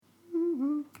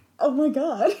Oh my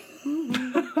god.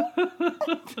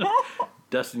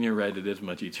 Dustin, you're right. It is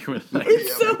much easier with knives.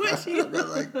 It's so much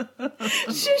easier.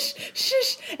 Shush,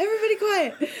 shush. Everybody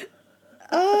quiet.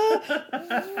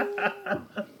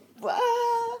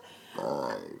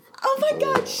 Oh my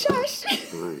god, shush.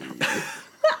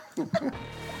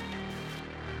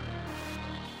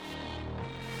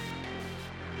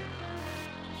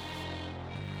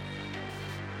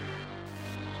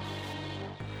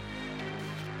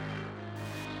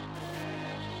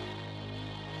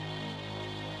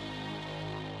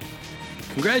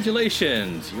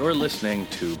 Congratulations! You're listening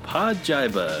to Pod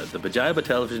Jaiba, the Pajiba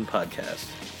television podcast.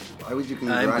 Why would you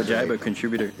I'm congratulate Pajiba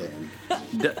contributor.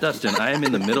 Dustin, I am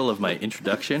in the middle of my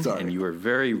introduction, and you are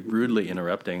very rudely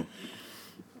interrupting.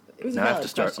 Now I have to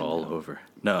start all over.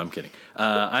 No, I'm kidding.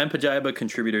 I'm Pajiba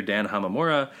contributor Dan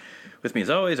Hamamura. With me, as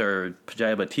always, our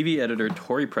Pajiba TV editor,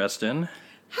 Tori Preston.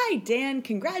 Hi, Dan.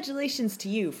 Congratulations to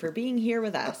you for being here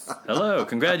with us. Hello.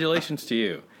 Congratulations to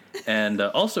you. And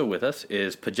also with us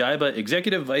is Pajiba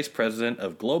Executive Vice President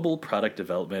of Global Product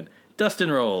Development,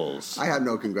 Dustin Rolls. I have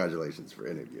no congratulations for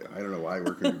any of you. I don't know why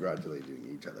we're congratulating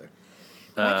each other.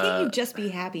 Why can't you just be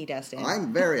happy, Dustin?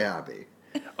 I'm very happy.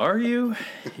 Are you?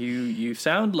 You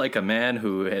sound like a man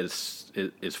who is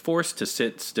forced to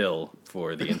sit still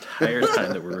for the entire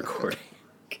time that we're recording.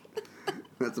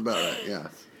 That's about right,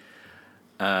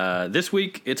 yes. This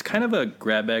week, it's kind of a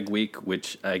grab bag week,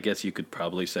 which I guess you could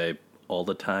probably say all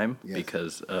the time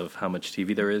because of how much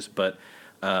TV there is. But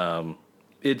there are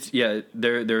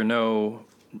no.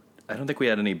 I don't think we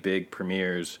had any big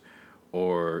premieres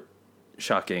or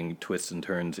shocking twists and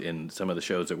turns in some of the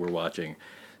shows that we're watching.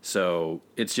 So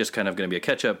it's just kind of going to be a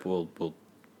catch up. We'll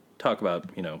talk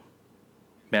about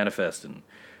Manifest and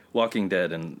Walking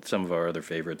Dead and some of our other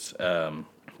favorites.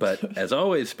 But as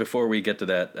always, before we get to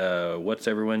that, what's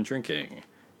everyone drinking?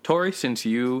 Tori, since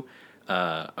you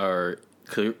are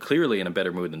clearly in a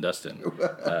better mood than Dustin,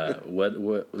 what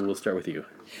we'll start with you.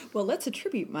 Well, let's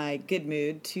attribute my good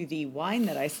mood to the wine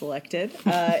that I selected.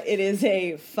 It is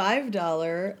a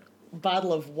 $5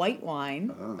 bottle of white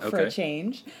wine for a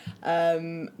change.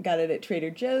 Got it at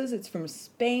Trader Joe's. It's from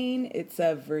Spain. It's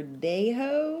a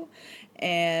Verdejo,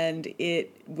 and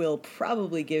it will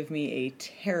probably give me a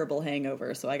terrible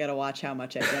hangover, so I got to watch how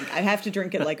much I drink. I have to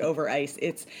drink it like over ice.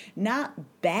 It's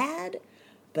not bad,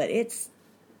 but it's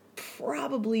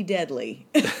probably deadly.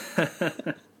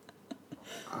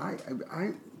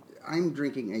 I'm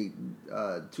drinking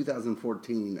a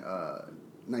 2014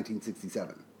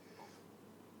 1967.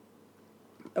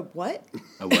 A what?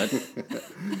 A what?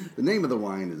 The name of the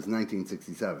wine is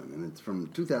 1967, and it's from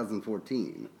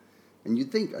 2014. And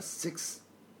you'd think a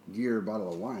 6-year bottle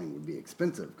of wine would be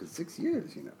expensive, because 6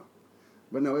 years,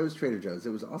 But no, it was Trader Joe's.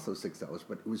 It was also $6,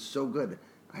 but it was so good.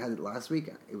 I had it last week.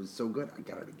 It was so good, I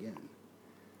got it again.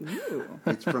 Ooh.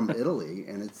 It's from Italy,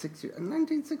 and it's 6 years.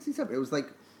 1967. It was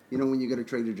like, when you go to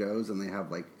Trader Joe's, and they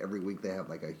have, every week they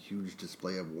have, a huge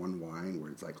display of one wine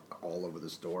where it's, all over the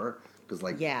store. Because,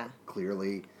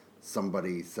 clearly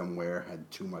somebody somewhere had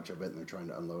too much of it, and they're trying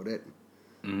to unload it.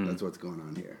 Mm. That's what's going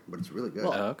on here. But it's really good.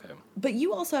 Well, okay. But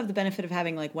you also have the benefit of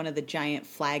having, one of the giant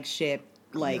flagship,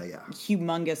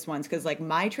 humongous ones. Because,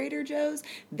 my Trader Joe's,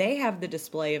 they have the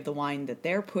display of the wine that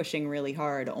they're pushing really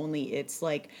hard. Only it's,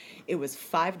 it was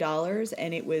 $5,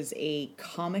 and it was a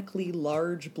comically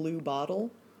large blue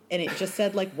bottle. And it just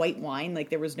said, white wine,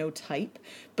 there was no type.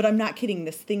 But I'm not kidding.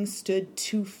 This thing stood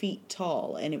 2 feet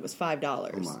tall, and it was $5.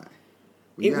 Oh, my. Well,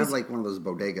 you have, one of those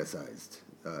bodega-sized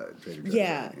Trader Joe's.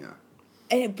 Yeah.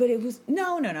 But it was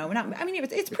no. Not, I mean,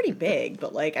 it's pretty big,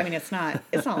 but it's not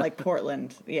like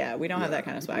Portland. Yeah, we don't have that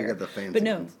kind of swagger. You got the fancy but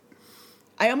no, ones.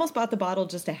 I almost bought the bottle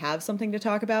just to have something to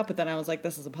talk about, but then I was like,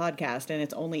 this is a podcast, and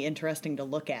it's only interesting to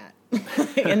look at.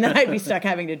 And then I'd be stuck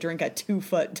having to drink a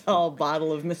 2-foot tall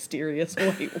bottle of mysterious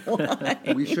white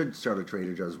wine. We should start a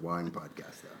Trader Joe's wine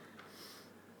podcast, though.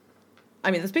 I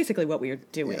mean, that's basically what we are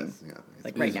doing,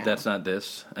 right now. That's not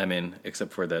this. I mean,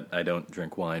 except for that I don't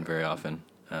drink wine very often.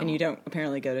 And you don't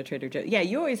apparently go to Trader Joe's. Yeah,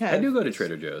 you always have. I do go to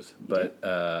Trader Joe's, but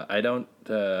I don't.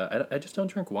 I just don't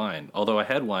drink wine. Although I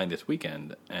had wine this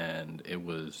weekend, and it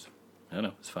was, I don't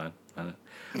know, it's fine. I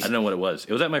don't know what it was.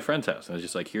 It was at my friend's house, and I was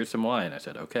just like, "Here's some wine." I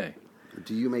said, "Okay."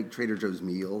 Do you make Trader Joe's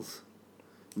meals?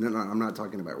 No, I'm not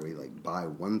talking about where you buy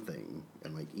one thing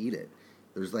and eat it.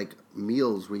 There's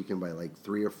meals where you can buy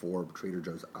 3 or 4 Trader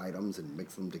Joe's items and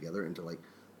mix them together into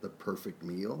the perfect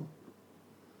meal.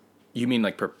 You mean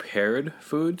prepared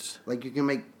foods? You can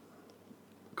make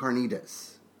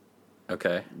carnitas.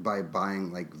 Okay. By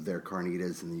buying their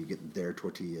carnitas, and then you get their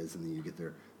tortillas, and then you get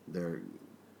their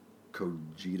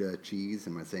cojita cheese.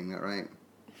 Am I saying that right?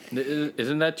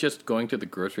 Isn't that just going to the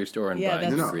grocery store and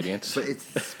buying ingredients? But it's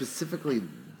specifically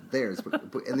theirs.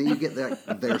 And then you get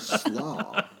their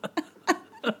slaw.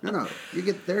 No. You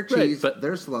get their cheese,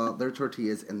 their slaw, their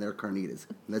tortillas, and their carnitas.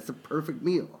 And that's a perfect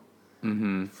meal.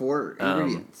 Mm-hmm. 4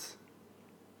 ingredients.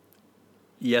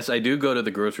 Yes, I do go to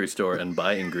the grocery store and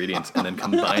buy ingredients and then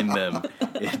combine them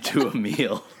into a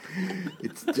meal.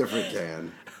 It's different,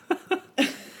 Dan.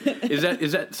 Is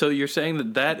that so? You're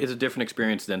saying that is a different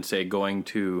experience than, say, going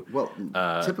to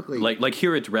typically like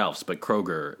here it's Ralph's, but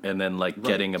Kroger, and then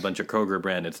getting a bunch of Kroger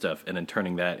branded stuff and then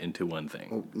turning that into one thing.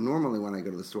 Well, normally when I go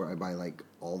to the store, I buy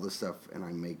all the stuff and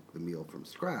I make the meal from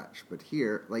scratch. But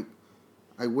here,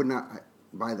 I would not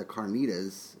buy the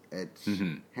carnitas at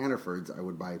Hannaford's. I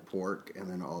would buy pork and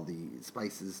then all the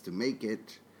spices to make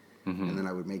it, and then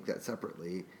I would make that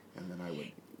separately, and then I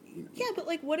would. Yeah, but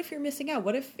what if you're missing out?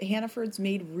 What if Hannaford's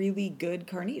made really good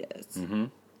carnitas? Mm-hmm.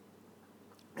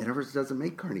 Hannaford's doesn't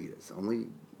make carnitas. Only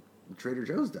Trader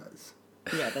Joe's does.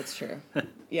 Yeah, that's true.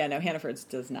 Yeah, no, Hannaford's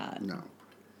does not. No.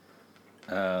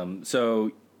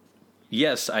 So,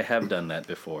 yes, I have done that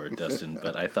before, Dustin,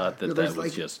 but I thought that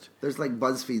was just... There's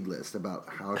BuzzFeed list about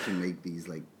how to make these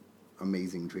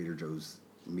amazing Trader Joe's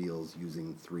meals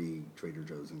using 3 Trader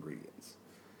Joe's ingredients.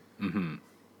 Mm-hmm.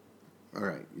 All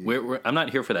right. I'm not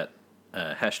here for that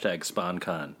hashtag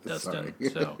SpawnCon, Dustin.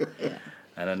 So yeah.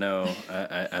 I don't know.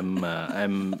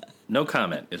 I'm no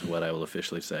comment is what I will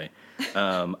officially say.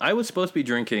 I was supposed to be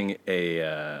drinking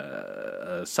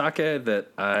a sake that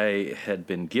I had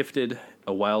been gifted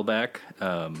a while back,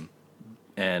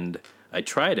 and I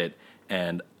tried it,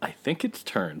 and I think it's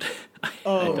turned.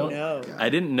 No! I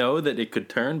didn't know that it could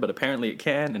turn, but apparently it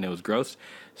can, and it was gross.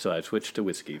 So I switched to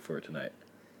whiskey for tonight.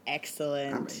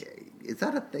 Excellent. Is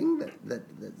that a thing that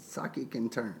sake can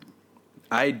turn?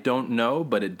 I don't know,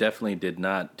 but it definitely did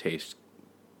not taste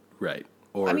right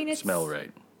or smell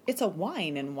right. It's a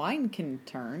wine, and wine can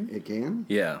turn. It can?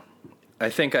 Yeah. I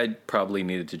think I probably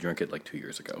needed to drink it 2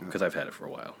 years ago, because I've had it for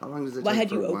a while. How long does it take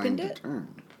for wine to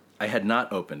turn? I had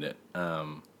not opened it,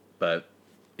 but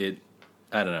I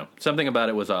don't know. Something about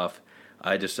it was off.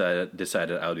 I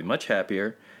decided I would be much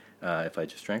happier if I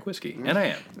just drank whiskey, and I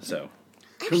am, so...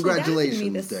 Actually,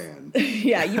 congratulations, Dan.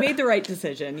 Yeah, you made the right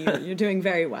decision. You're doing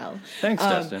very well. Thanks,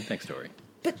 Dustin. Thanks, Tori.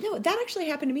 But no, that actually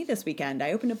happened to me this weekend.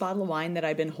 I opened a bottle of wine that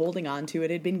I'd been holding on to.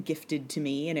 It had been gifted to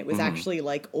me, and it was actually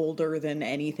older than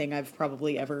anything I've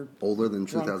probably ever Older than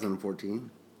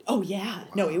 2014? Oh, yeah. Wow.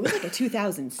 No, it was a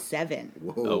 2007.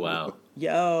 Whoa. Oh, wow.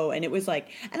 Yo, and it was and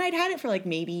I'd had it for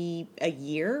maybe a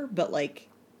year, but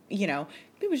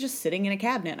it was just sitting in a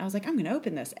cabinet, and I was like, I'm going to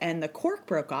open this. And the cork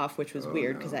broke off, which was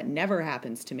weird because that never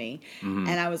happens to me. Mm-hmm.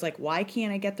 And I was like, why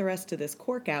can't I get the rest of this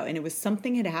cork out? And it was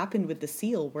something had happened with the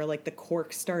seal where the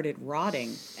cork started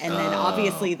rotting. And then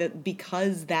obviously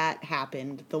because that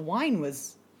happened, the wine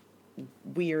was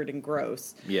weird and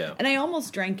gross. Yeah. And I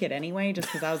almost drank it anyway just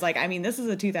because I was like, this is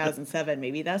a 2007.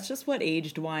 Maybe that's just what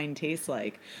aged wine tastes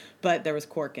like. But there was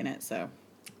cork in it, so.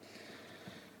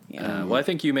 Yeah. Well, I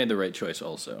think you made the right choice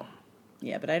also.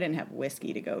 Yeah, but I didn't have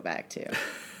whiskey to go back to.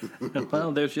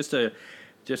 Well, there's just a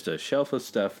shelf of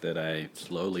stuff that I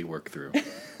slowly work through.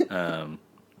 Not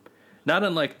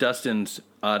unlike Dustin's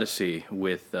odyssey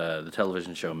with the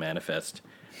television show Manifest,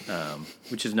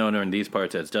 which is known in these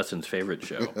parts as Dustin's favorite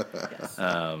show. Yes.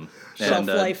 Shelf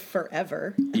life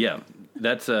forever. Yeah,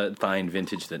 that's a fine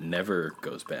vintage that never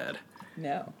goes bad.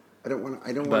 No. I don't want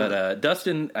to. But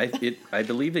Dustin, I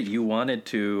believe that you wanted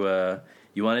to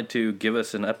give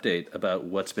us an update about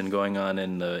what's been going on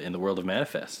in the world of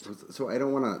Manifest. So I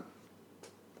don't want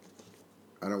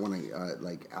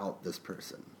to out this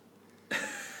person.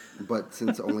 But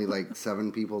since only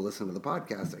 7 people listen to the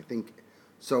podcast, I think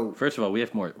so. First of all, we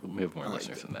have more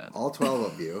listeners than that. All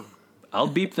 12 of you. I'll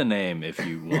beep the name if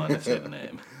you want to say the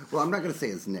name. Well, I'm not going to say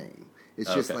his name.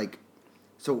 It's just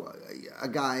so a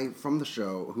guy from the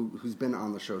show who's been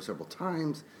on the show several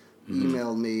times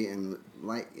emailed me and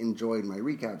enjoyed my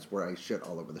recaps where I shit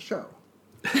all over the show,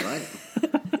 right?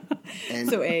 And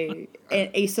so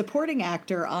a supporting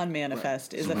actor on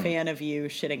Manifest is a fan of you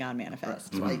shitting on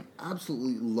Manifest. Right. So I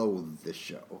absolutely loathe this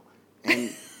show. And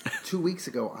 2 weeks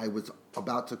ago, I was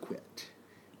about to quit.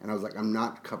 And I was like, I'm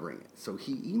not covering it. So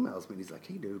he emails me and he's like,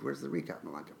 hey, dude, where's the recap? And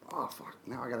I'm like, oh, fuck,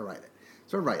 now I got to write it.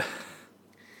 So I write it.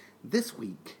 This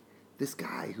week, this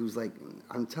guy who's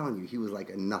I'm telling you, he was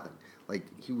a nothing.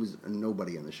 He was a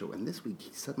nobody on the show. And this week,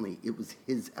 it was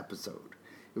his episode.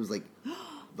 It was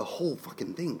the whole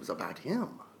fucking thing was about him.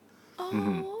 Oh.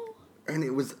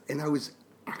 Mm-hmm. And I was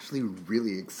actually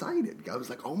really excited. I was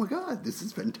like, oh my God, this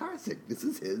is fantastic. This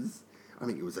is his.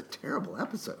 It was a terrible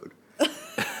episode.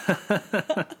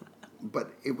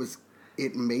 But it was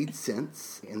it made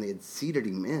sense, and they had seeded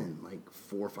him in like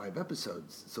 4 or 5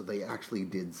 episodes, so they actually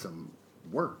did some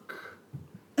work,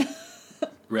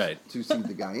 right, to seed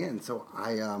the guy in. So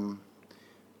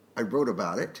I wrote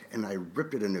about it, and I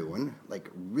ripped it a new one, like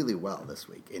really well this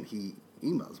week. And he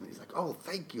emails me. He's like, "Oh,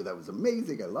 thank you, that was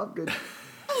amazing. I loved it."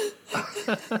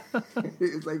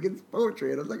 It's like, it's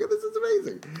poetry, and I was like, "Oh, this is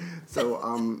amazing." So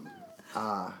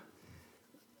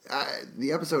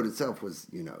the episode itself was,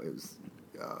 it was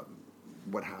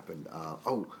what happened.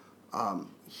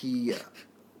 He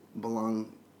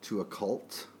belonged to a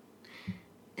cult,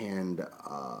 and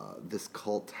this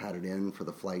cult had it in for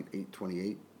the Flight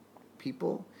 828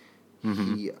 people.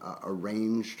 Mm-hmm. He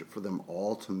arranged for them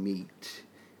all to meet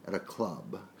at a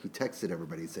club. He texted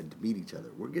everybody, said to meet each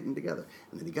other. We're getting together.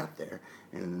 And then he got there,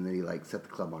 and then he set the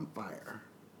club on fire.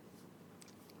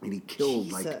 And he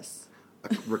killed a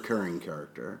recurring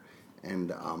character.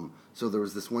 And so there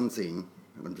was this one scene,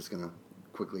 and I'm just going to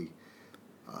quickly,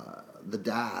 the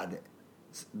dad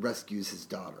rescues his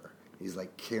daughter. He's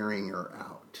carrying her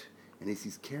out. And as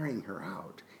he's carrying her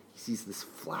out, he sees this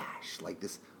flash,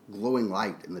 this glowing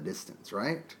light in the distance,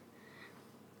 right?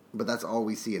 But that's all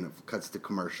we see, and it cuts to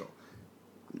commercial.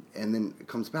 And then it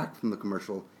comes back from the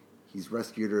commercial. He's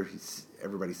rescued her.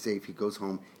 Everybody's safe. He goes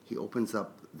home. He opens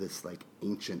up this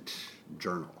ancient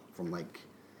journal from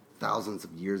thousands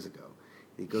of years ago.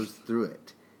 He goes through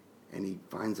it, and he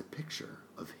finds a picture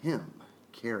of him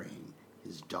carrying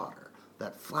his daughter.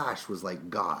 That flash was like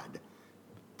God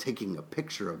taking a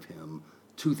picture of him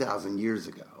 2,000 years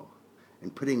ago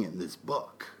and putting it in this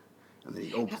book. And then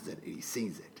he opens it and he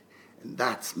sees it. And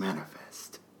that's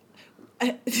manifest.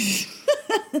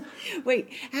 Wait,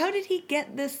 how did he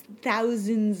get this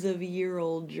thousands of year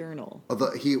old journal?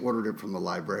 He ordered it from the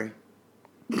library.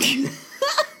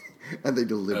 And they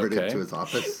delivered it to his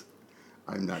office.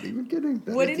 I'm not even kidding.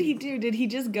 What did he do? Did he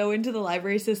just go into the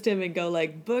library system and go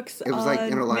books it was on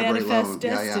interlibrary Manifest loan.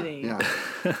 Destiny? Yeah.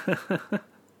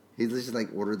 He just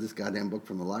ordered this goddamn book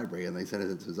from the library, and they sent it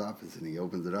into his office, and he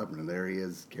opens it up, and there he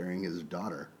is carrying his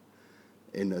daughter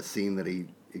in a scene that he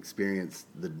experienced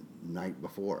the night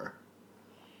before.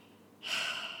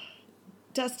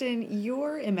 Dustin,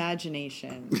 your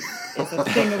imagination is a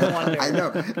thing of wonder. I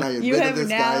know. Now you admitted this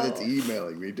guy that's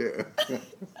emailing me too.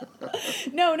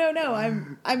 No.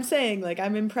 I'm saying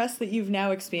I'm impressed that you've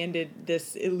now expanded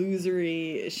this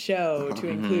illusory show to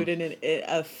include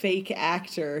a fake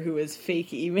actor who is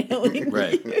fake emailing.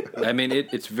 Right. You. I mean,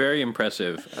 it's very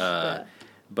impressive.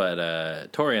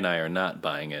 But Tori and I are not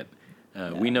buying it.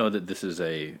 No. We know that this is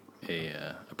a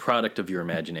product of your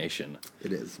imagination.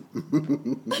 It is.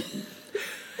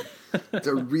 It's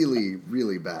a really,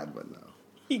 really bad one, though.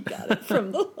 He got it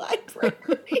from the library.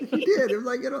 He did. It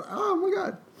was oh my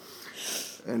God.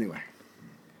 Anyway.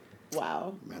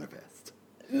 Wow. Manifest.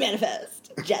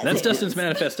 That's Dustin's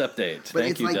Manifest update.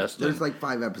 Thank you, Dustin. There's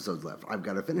 5 episodes left. I've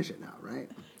got to finish it now,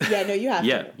 right? Yeah, no, you have to.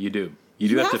 Yeah, you do. You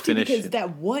do have to finish because it.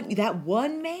 that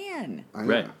one man. I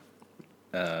know.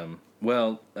 Right.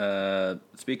 Well,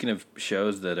 speaking of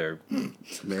shows that are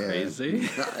crazy.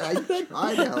 I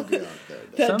tried to help you out there.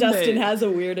 That Dustin has a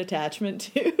weird attachment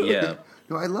to. Yeah.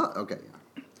 No,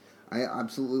 I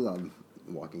absolutely love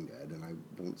Walking Dead, and I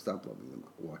won't stop loving The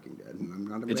Walking Dead, and I'm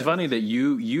not. It's funny that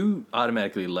you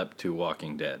automatically leapt to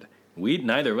Walking Dead.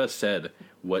 Neither of us said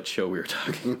what show we were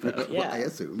talking about. Well, I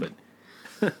assumed.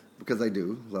 Because I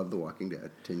do love The Walking Dead,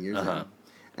 10 years in.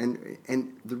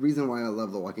 And the reason why I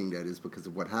love The Walking Dead is because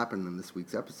of what happened in this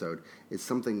week's episode is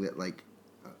something that,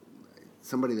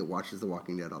 somebody that watches The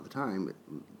Walking Dead all the time,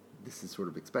 this is sort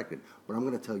of expected. But I'm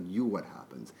going to tell you what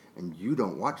happens, and you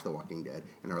don't watch The Walking Dead,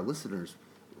 and our listeners,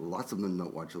 lots of them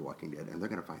don't watch The Walking Dead, and they're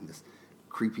going to find this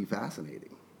creepy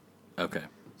fascinating. Okay.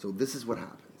 So this is what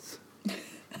happens.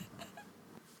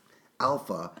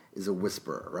 Alpha is a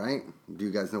whisperer, right? Do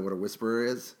you guys know what a whisperer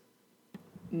is?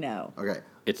 No. Okay.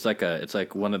 It's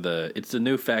the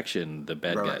new faction, the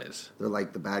bad guys. They're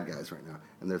like the bad guys right now.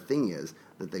 And their thing is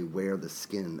that they wear the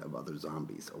skin of other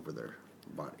zombies over their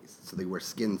bodies. So they wear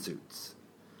skin suits.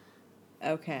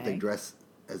 Okay. They dress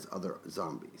as other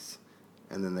zombies.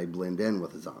 And then they blend in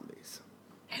with the zombies.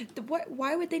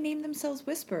 Why would they name themselves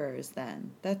Whisperers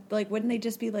then? That wouldn't they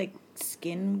just be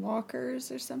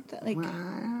skinwalkers or something? Well,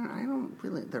 I don't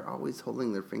really. They're always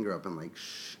holding their finger up and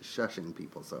shushing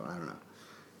people. So I don't know.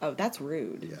 Oh, that's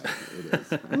rude. Yeah, it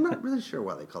is. I'm not really sure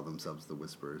why they call themselves the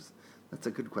Whisperers. That's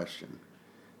a good question.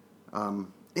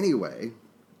 Anyway,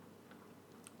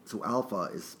 so Alpha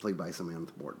is played by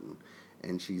Samantha Morton,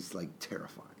 and she's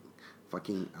terrifying,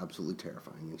 fucking absolutely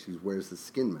terrifying, and she wears this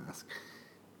skin mask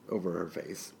over her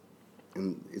face,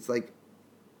 and it's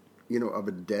of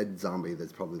a dead zombie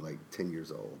that's probably 10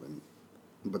 years old, and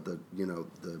but the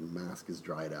mask is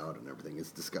dried out and everything.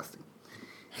 It's disgusting.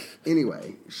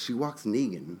 Anyway, she walks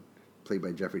Negan, played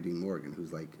by Jeffrey Dean Morgan,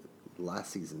 who's like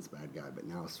last season's bad guy, but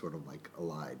now sort of like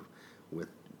allied with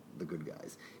the good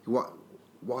guys. He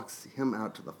walks him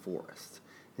out to the forest,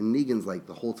 and Negan's like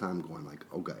the whole time going like,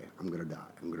 okay, I'm gonna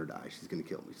die, she's gonna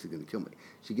kill me.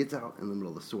 She gets out in the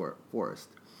middle of the forest,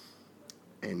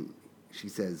 and she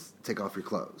says, take off your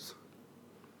clothes.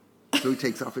 So he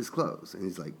takes off his clothes, and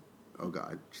he's like, oh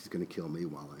God, she's gonna kill me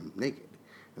while I'm naked.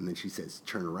 And then she says,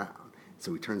 turn around.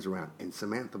 So he turns around, and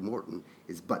Samantha Morton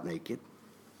is butt naked,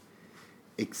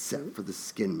 except for the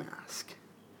skin mask.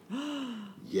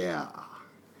 Yeah.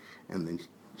 And then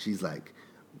she's like,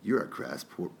 you're a crass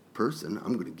person.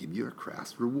 I'm going to give you a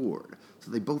crass reward. So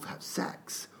they both have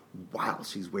sex while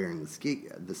she's wearing the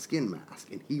skin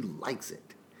mask, and he likes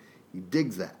it. He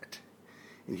digs that.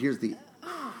 And here's the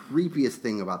creepiest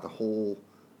thing about the whole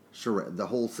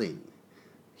scene.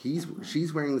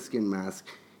 She's wearing the skin mask,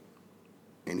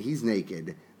 and he's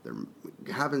naked. They're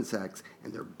having sex,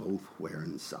 and they're both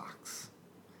wearing socks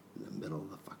in the middle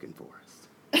of the fucking forest.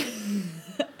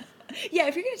 Yeah,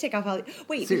 if you're going to take off all...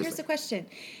 Wait, Seriously. But here's the question.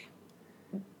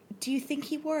 Do you think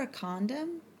he wore a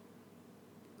condom?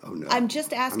 Oh, no. I'm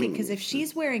just asking, because if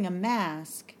she's wearing a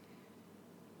mask,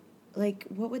 like,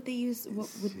 what would they use? Yeah,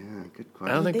 good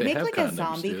question. I don't think they they make have like condoms, a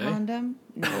zombie do they? condom?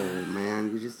 No. Oh,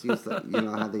 man, you just use that,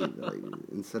 how they, like,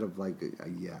 instead of, like, I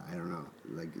don't know,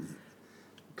 like,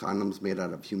 condoms made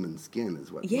out of human skin is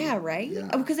what... Yeah, right? Yeah.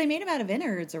 Oh, because they made them out of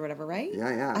innards or whatever, right?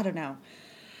 Yeah. I don't know.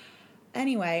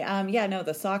 Anyway,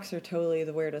 the socks are totally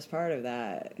the weirdest part of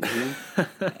that.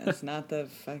 Mm-hmm. It's not the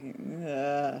fucking...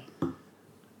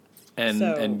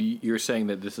 And you're saying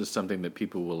that this is something that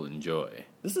people will enjoy.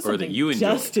 This is or something that you enjoy.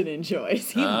 Justin enjoys.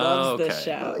 He loves this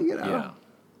show. Well, Yeah.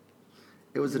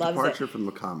 It was a Loves departure it. from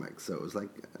the comics, so it was like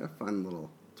a fun little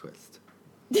twist.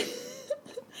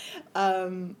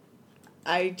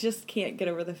 I just can't get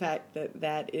over the fact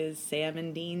that is Sam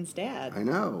and Dean's dad. I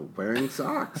know, wearing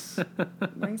socks.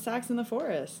 Wearing socks in the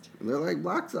forest. They're like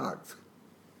black socks.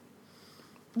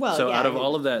 Well, So yeah, out of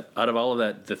all of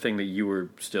that, the thing that you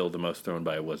were still the most thrown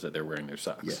by was that they're wearing their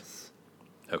socks. Yes.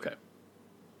 Okay.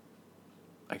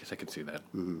 I guess I could see that.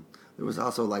 Mm-hmm. There was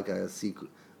also like a sequel.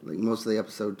 Like most of the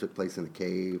episode took place in a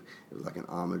cave. It was like an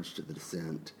homage to The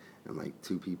Descent, and like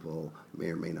two people may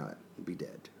or may not be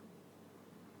dead.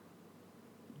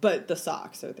 But the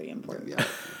socks are the important. Yeah.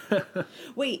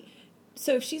 Wait,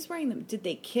 so if she's wearing them, did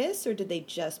they kiss or did they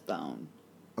just bone?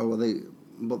 Oh well,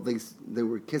 they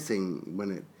were kissing when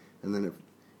it, and then it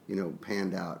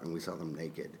panned out and we saw them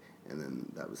naked, and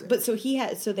then that was it. But so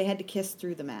they had to kiss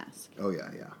through the mask. Oh yeah.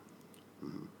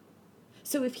 Mm-hmm.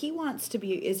 So if he wants to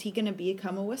be, is he going to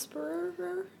become a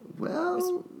whisperer?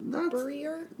 Well,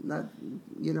 Whisperier?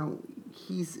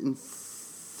 He's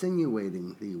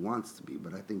insinuating that he wants to be,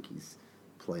 but I think he's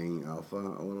playing alpha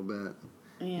a little bit.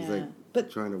 Yeah,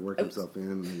 He's trying to work himself in,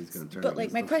 and he's going to turn. But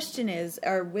like, my question is: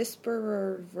 are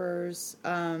whisperers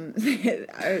are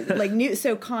like new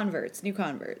converts?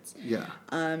 Yeah.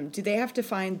 Do they have to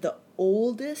find the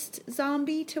oldest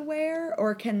zombie to wear,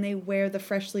 or can they wear the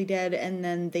freshly dead and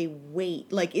then they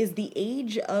wait? Like, is the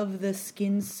age of the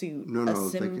skin suit a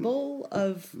symbol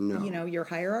of your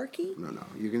hierarchy? No.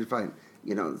 You can find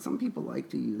some people like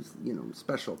to use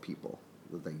special people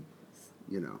that they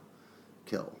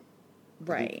kill.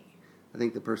 Right. I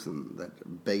think the person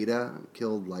that Beta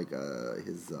killed, like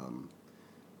his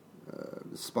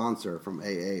sponsor from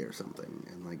AA or something,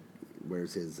 and like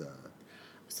wears his.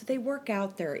 So they work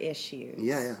out their issues.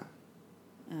 Yeah.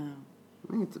 Oh.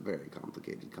 I think it's a very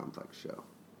complicated, complex show.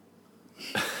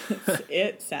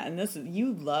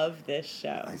 You love this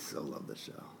show. I so love this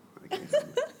show. I can't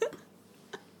help it.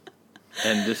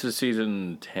 And this is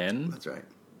season 10? That's right.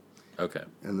 Okay.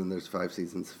 And then there's 5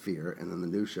 seasons of Fear, and then the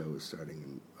new show is starting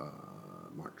in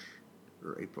March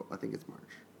or April. I think it's March.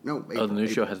 No, April. Oh, the new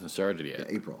show hasn't started yet. Yeah,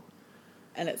 April.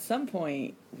 And at some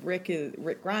point, Rick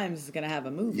Grimes is going to have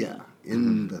a movie. Yeah,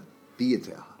 in the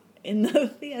theater. In the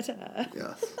theater.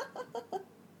 Yes.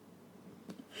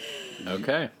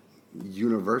 Okay.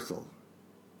 Universal.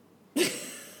 I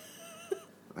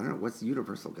don't know, what's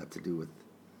Universal got to do with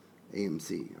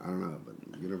AMC? I don't know, but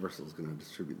Universal's going to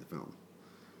distribute the film.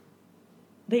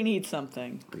 They need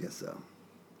something. I guess so.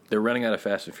 They're running out of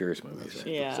Fast and Furious movies. Right.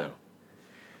 Yeah. So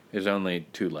there's only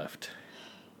 2 left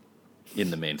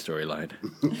in the main storyline,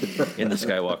 in the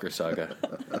Skywalker saga.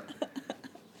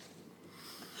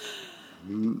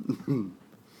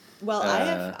 Well,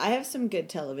 I have some good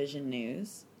television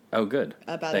news. Oh, good.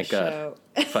 About Thank a show.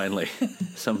 God. Finally,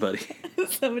 somebody.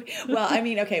 Well, I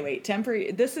mean, okay, wait.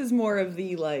 Temporary. This is more of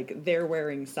the like they're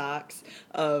wearing socks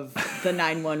of the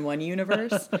 911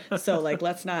 universe. So like,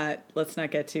 let's not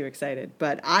get too excited.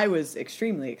 But I was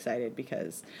extremely excited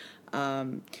because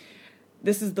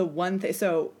this is the one thing.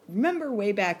 So remember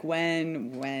way back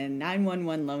when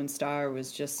 911 Lone Star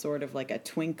was just sort of like a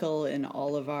twinkle in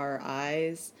all of our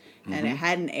eyes, and it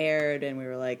hadn't aired, and we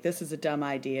were like, this is a dumb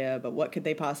idea, but what could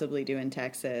they possibly do in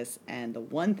Texas? And the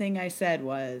one thing I said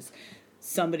was,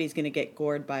 somebody's going to get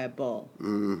gored by a bull.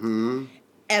 Mm-hmm.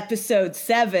 Episode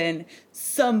 7,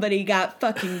 somebody got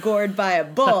fucking gored by a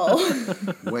bull.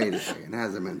 Wait a second. It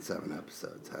hasn't been 7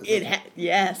 episodes, has it?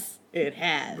 Yes. It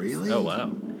has. Really? Oh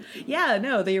wow. Yeah,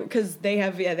 no, because they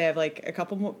have like a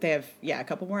couple more. They have a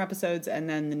couple more episodes, and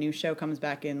then the new show comes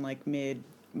back in like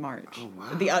mid-March. Oh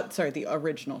wow. The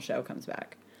original show comes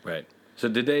back. Right. So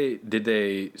did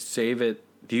they save it?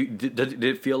 Did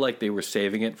it feel like they were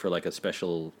saving it for like a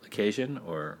special occasion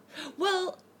or?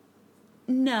 Well,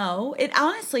 no, it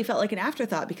honestly felt like an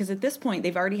afterthought because at this point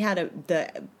they've already had the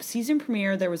season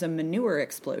premiere. There was a manure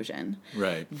explosion.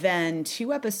 Right. Then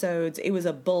 2 episodes, it was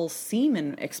a bull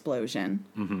semen explosion.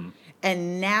 Mm-hmm.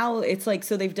 And now it's like,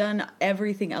 so they've done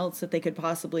everything else that they could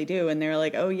possibly do. And they're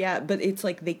like, oh yeah, but it's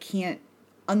like they can't,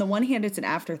 on the one hand, it's an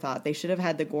afterthought. They should have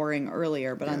had the goring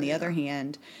earlier. But on the other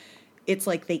hand, it's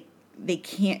like they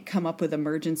can't come up with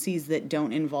emergencies that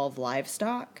don't involve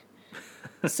livestock.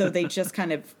 So they just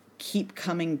kind of keep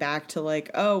coming back to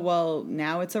like, oh, well,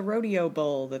 now it's a rodeo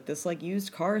bull that this like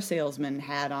used car salesman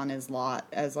had on his lot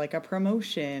as like a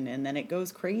promotion, and then it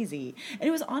goes crazy. And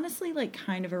it was honestly like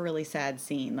kind of a really sad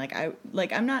scene. I'm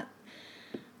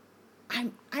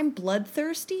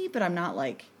bloodthirsty, but I'm not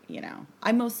like,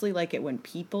 I mostly like it when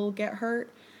people get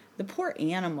hurt. The poor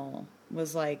animal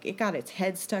was like, it got its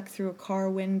head stuck through a car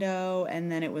window,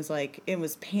 and then it was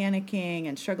panicking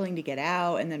and struggling to get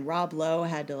out, and then Rob Lowe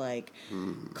had to like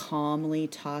calmly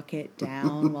talk it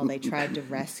down while they tried to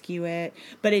rescue it.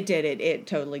 But it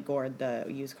totally gored the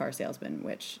used car salesman,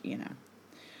 which, and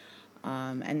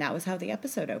that was how the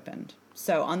episode opened.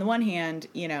 So on the one hand,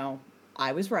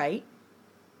 I was right.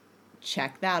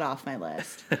 Check that off my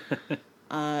list.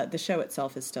 The show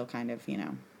itself is still kind of,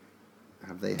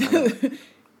 Have they had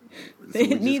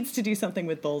it needs to do something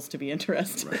with bulls to be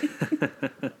interesting. Right.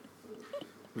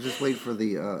 We'll just wait for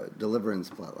the Deliverance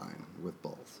plotline with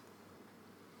bulls.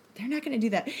 They're not going to do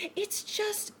that.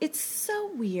 It's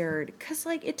so weird because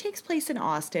like it takes place in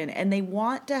Austin, and they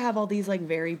want to have all these like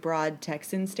very broad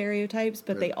Texan stereotypes,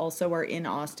 but they also are in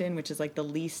Austin, which is like the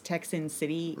least Texan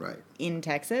city in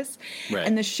Texas. Right.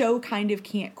 And the show kind of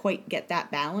can't quite get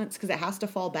that balance because it has to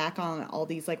fall back on all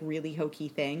these like really hokey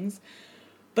things.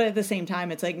 But at the same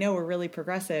time, it's like, no, we're really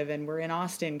progressive and we're in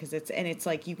Austin it's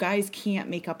like, you guys can't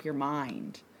make up your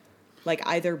mind. Like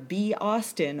either be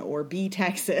Austin or be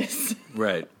Texas.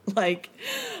 Right. Like,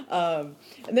 and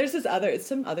there's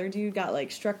some other dude got like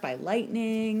struck by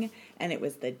lightning, and it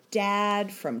was the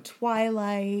dad from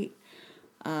Twilight.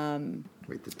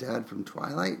 Wait, the dad from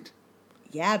Twilight?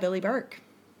 Yeah, Billy Burke.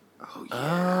 Oh, yeah.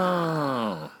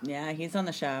 Oh. Yeah, he's on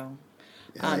the show.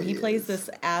 Yeah, he plays this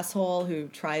asshole who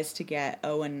tries to get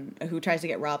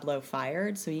Rob Lowe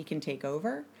fired so he can take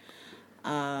over.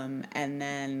 And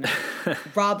then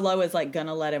Rob Lowe is like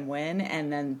gonna let him win,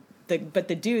 and then the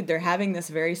dude, they're having this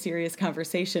very serious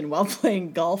conversation while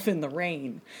playing golf in the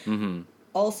rain. Mm-hmm.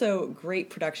 Also, great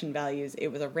production values. It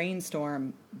was a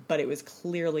rainstorm, but it was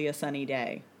clearly a sunny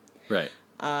day. Right.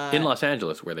 In Los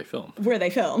Angeles, where they film. So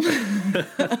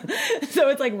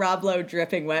it's like Rob Lowe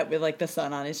dripping wet with like the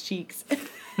sun on his cheeks.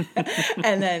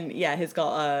 And then, his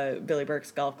Billy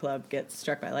Burke's golf club gets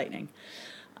struck by lightning.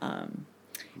 And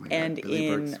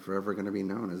Billy Burke's forever going to be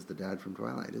known as the dad from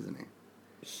Twilight, isn't he?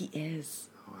 He is.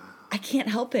 Wow. I can't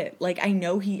help it. Like, I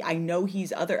know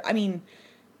he's other. I mean,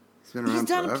 he's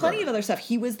done forever. Plenty of other stuff.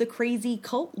 He was the crazy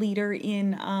cult leader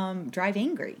in Drive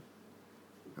Angry.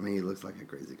 I mean, he looks like a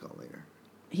crazy cult leader.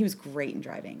 He was great in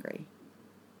Drive Angry.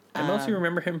 I mostly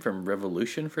remember him from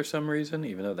Revolution for some reason,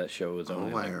 even though that show was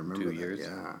only I remember 2 that, years.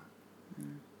 Yeah.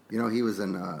 He was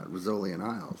in Rizzoli and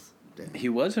Isles. Dan. He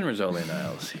was in Rizzoli and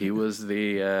Isles. He was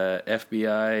the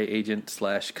FBI agent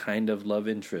 / kind of love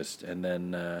interest, and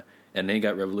then he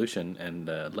got Revolution and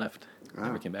left.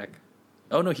 Never came back.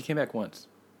 Oh no, he came back once,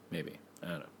 maybe. I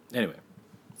don't know. Anyway,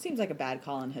 seems like a bad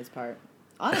call on his part.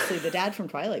 Honestly, the dad from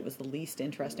Twilight was the least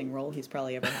interesting role he's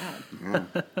probably ever had. Yeah.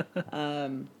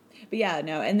 But yeah,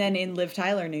 no. And then in Liv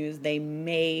Tyler news, they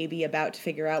may be about to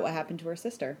figure out what happened to her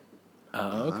sister.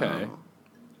 Oh, okay.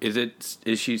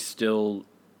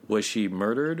 Was she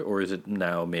murdered, or is it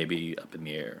now maybe up in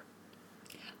the air?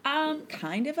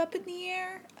 Kind of up in the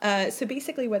air. So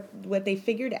basically what they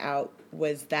figured out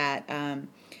was that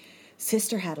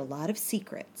sister had a lot of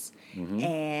secrets. Mm-hmm.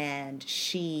 And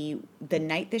the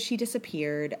night that she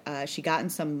disappeared, she got in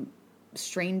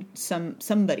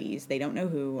somebody's, they don't know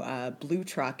who, blue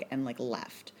truck and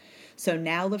left. So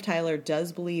now Liv Tyler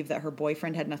does believe that her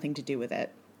boyfriend had nothing to do with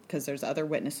it, because there's other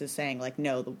witnesses saying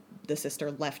no, the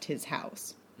sister left his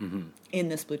house. Mm-hmm. In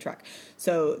this blue truck.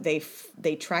 So they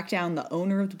track down the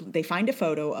owner of they find a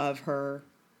photo of her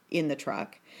in the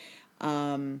truck.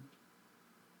 And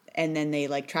then they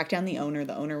track down the owner.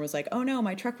 The owner was like, "Oh no,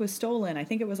 my truck was stolen. I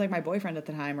think it was my boyfriend at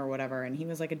the time or whatever." And he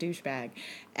was a douchebag.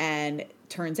 And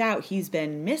turns out he's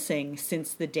been missing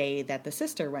since the day that the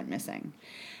sister went missing.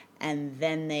 And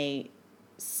then they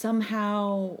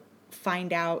somehow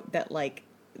find out that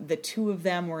the two of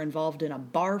them were involved in a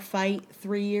bar fight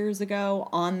 3 years ago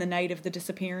on the night of the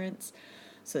disappearance.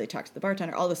 So they talk to the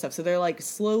bartender, all this stuff. So they're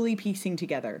slowly piecing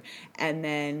together. And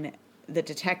then the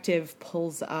detective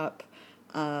pulls up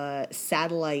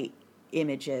satellite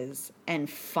images and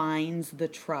finds the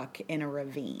truck in a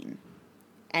ravine.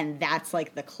 And that's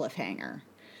the cliffhanger.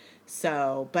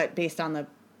 So, but based on the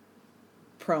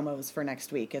promos for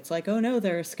next week, it's oh no,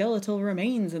 there are skeletal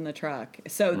remains in the truck.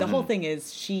 So the whole thing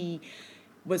is she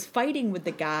was fighting with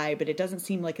the guy, but it doesn't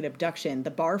seem like an abduction. The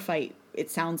bar fight,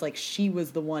 it sounds like she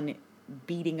was the one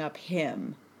beating up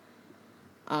him.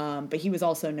 But he was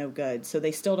also no good. So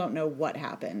they still don't know what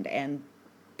happened. And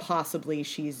possibly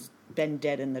she's been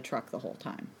dead in the truck the whole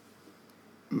time.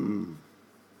 Mm.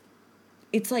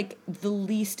 It's the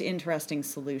least interesting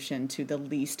solution to the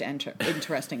least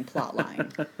interesting plot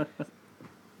line.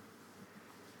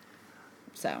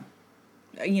 So,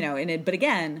 but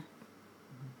again,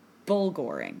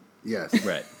 bull-goring. Yes.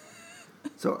 Right.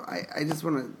 So I just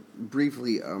want to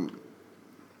briefly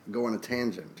go on a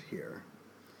tangent here.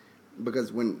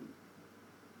 Because when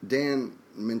Dan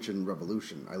mentioned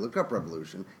Revolution, I looked up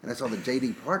Revolution, and I saw that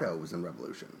J.D. Pardo was in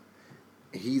Revolution.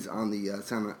 He's on the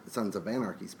Sons of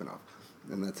Anarchy spinoff,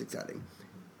 and that's exciting.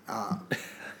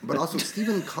 But also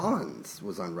Stephen Collins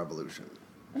was on Revolution.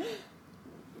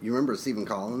 You remember Stephen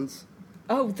Collins?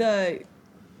 Oh,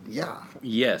 Yeah.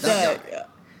 Yes.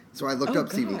 So I looked up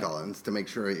Stephen Collins to make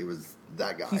sure it was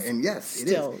that guy. And yes, it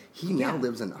is. He now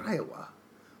lives in Iowa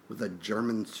with a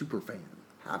German superfan,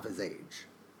 half his age.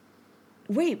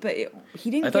 Wait, but he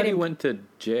didn't I thought he went to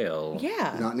jail.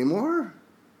 Yeah. Not anymore.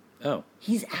 Oh.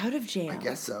 He's out of jail. I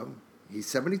guess so. He's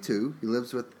 72. He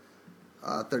lives with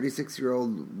a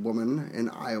 36-year-old woman in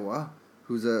Iowa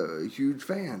who's a huge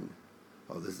fan.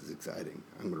 Oh, this is exciting.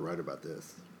 I'm going to write about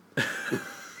this.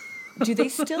 Do they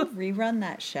still rerun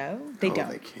that show? They don't.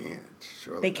 They can't.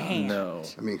 Surely they can't. No.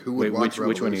 I mean, who would watch Revolution?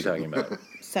 Which one are you talking about?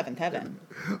 Seventh Heaven.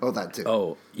 Oh, that too.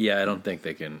 Oh, yeah, I don't think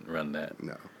they can run that.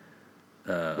 No.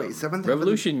 Wait, Seventh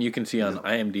Revolution Heaven? you can see on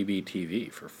IMDb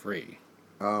TV for free.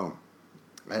 Oh.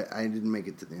 I didn't make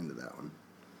it to the end of that one.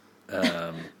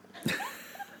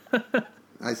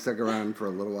 I stuck around for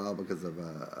a little while because of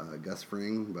Gus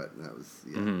Fring, but that was,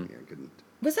 I couldn't.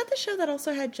 Was that the show that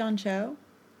also had John Cho?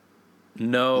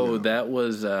 No, that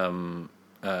was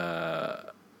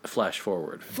Flash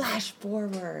Forward. Flash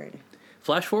Forward.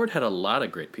 Flash Forward had a lot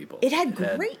of great people. It had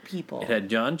great people. It had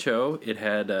John Cho. It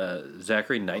had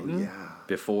Zachary Knighton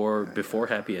before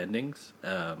Happy Endings.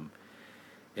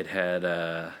 It had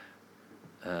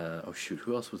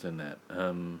who else was in that?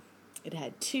 It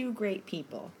had two great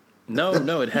people.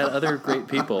 No, it had other great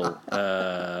people.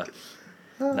 Now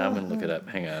I'm going to look it up.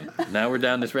 Hang on. Now we're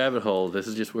down this rabbit hole. This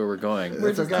is just where we're going.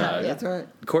 That's okay. That's all right.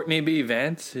 Courtney B.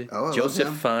 Vance,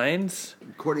 Joseph Fiennes.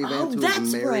 Courtney Vance, who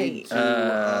was married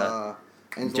to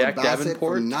Angela Jack Bassett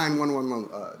Davenport. from 911,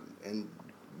 and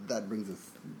that brings us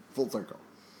full circle.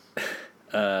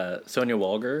 Sonia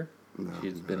Walger. No,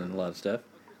 She's been in a lot of stuff.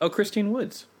 Oh, Christine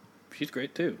Woods. She's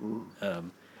great, too. A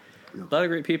lot of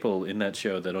great people in that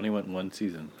show that only went one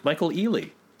season. Michael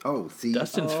Ealy. Oh, see?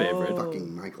 Dustin's favorite.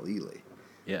 Fucking Michael Ealy.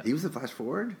 Yeah. He was in Flash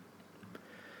Forward?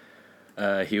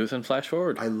 He was in Flash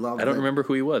Forward. I don't remember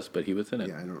who he was, but he was in it.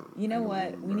 Yeah, I don't. You know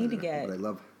what? We need to get. But I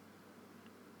love.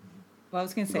 Well, I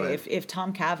was going to say, if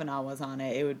Tom Cavanaugh was on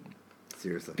it, it would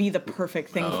seriously be the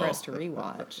perfect thing for us to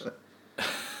rewatch.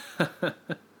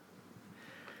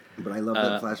 But I love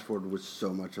that Flash Forward was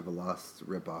so much of a lost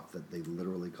ripoff that they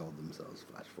literally called themselves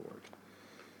Flash Forward.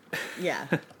 Yeah.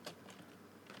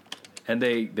 And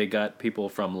they got people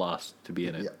from Lost to be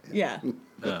in it. Yeah.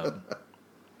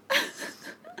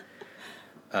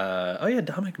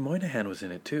 Dominic Moynihan was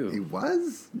in it too. He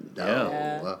was?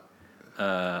 No.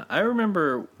 Yeah. I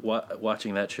remember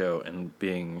watching that show and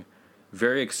being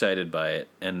very excited by it,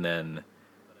 and then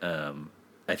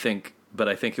I think but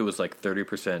I think it was like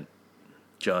 30%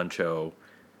 John Cho,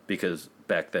 because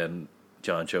back then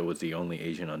John Cho was the only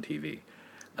Asian on TV,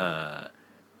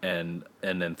 and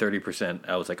then 30%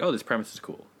 I was like, oh, this premise is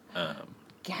cool.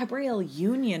 Gabrielle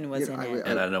Union was in it.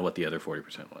 And I don't know what the other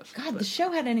 40% was. God, the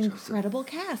show had an incredible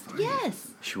cast.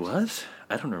 Yes. She was?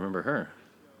 I don't remember her.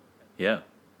 Yeah.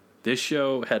 This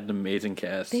show had an amazing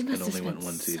cast and only went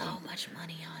one season. So much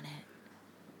money on it.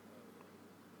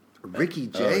 Ricky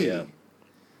Jay. Oh, yeah.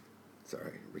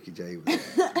 Sorry, Ricky Jay was in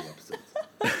the episodes.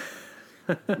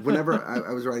 Whenever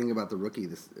I was writing about The Rookie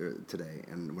today,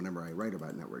 and whenever I write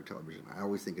about network television, I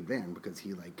always think of Van because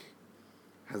he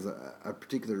has a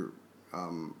particular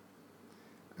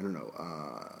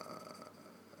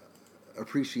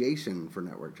appreciation for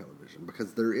network television,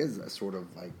 because there is a sort of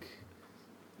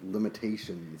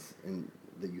limitations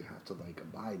that you have to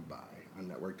abide by on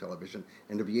network television,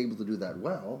 and to be able to do that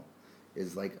well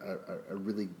is a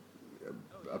really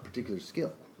particular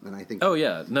skill. And I think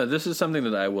this is something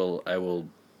that I will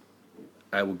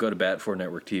go to bat for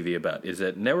network TV about, is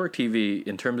that network TV,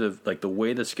 in terms of the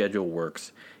way the schedule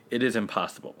works, it is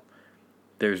impossible.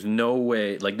 There's no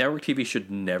way, network TV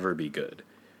should never be good.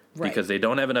 Right. Because they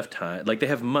don't have enough time. They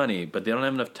have money, but they don't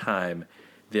have enough time.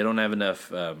 They don't have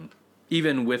enough,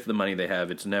 even with the money they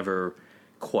have, it's never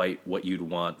quite what you'd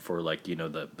want for,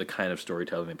 the kind of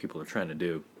storytelling that people are trying to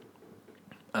do.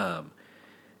 And,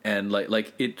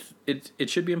 it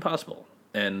should be impossible.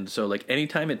 And so,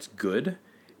 anytime it's good,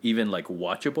 even,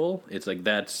 watchable, it's,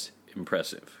 that's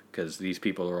impressive. Because these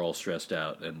people are all stressed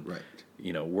out and,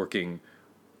 working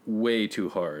way too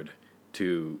hard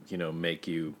to, make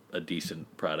you a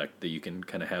decent product that you can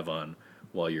kind of have on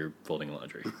while you're folding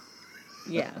laundry.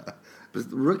 Yeah.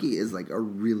 But The Rookie is, a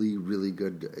really, really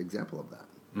good example of that.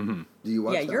 Mm-hmm. Do you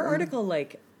watch that? Yeah, your article,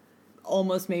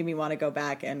 almost made me want to go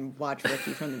back and watch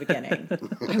Rookie from the beginning.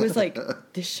 I was like,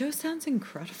 this show sounds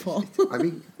incredible. I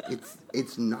mean,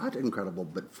 it's not incredible,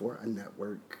 but for a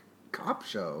network cop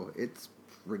show, it's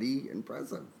pretty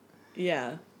impressive.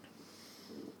 Yeah.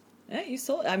 Yeah, you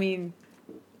sold. I mean,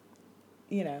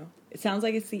 it sounds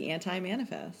like it's the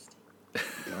anti-manifest.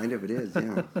 Kind of it is,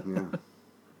 yeah.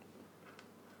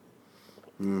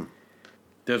 Mm.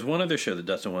 There's one other show that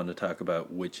Dustin wanted to talk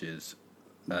about, which is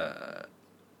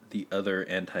the other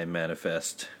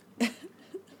anti-manifest.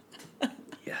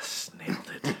 Yes, nailed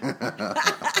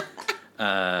it.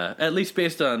 At least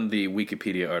based on the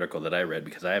Wikipedia article that I read,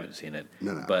 because I haven't seen it.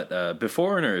 No. But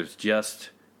Beforeigners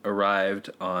just arrived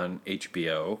on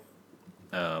HBO.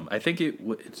 I think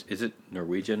is it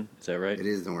Norwegian? Is that right? It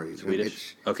is Norwegian.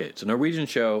 Swedish? Okay, it's a Norwegian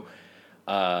show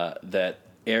that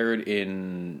aired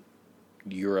in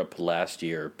Europe last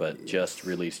year, but just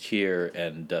released here,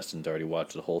 and Dustin's already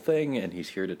watched the whole thing, and he's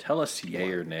here to tell us yay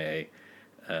or nay.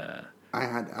 I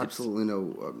had absolutely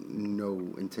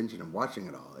no intention of watching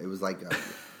it all. It was a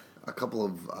couple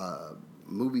of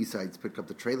movie sites picked up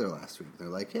the trailer last week. They're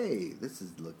like, hey,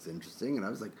 looks interesting. And I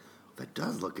was like, that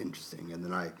does look interesting. And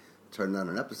then I turned on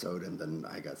an episode, and then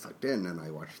I got sucked in, and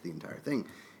I watched the entire thing.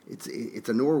 It's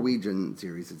a Norwegian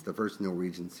series. It's the first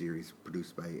Norwegian series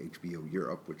produced by HBO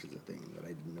Europe, which is a thing that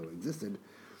I didn't know existed.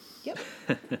 Yep.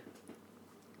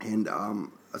 And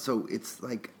so it's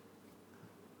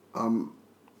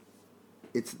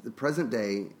it's the present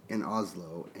day in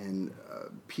Oslo, and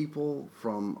people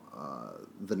from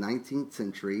the 19th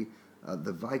century,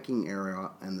 the Viking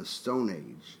era, and the Stone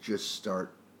Age just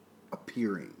start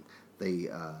appearing. They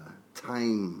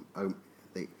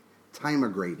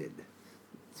time-migrated,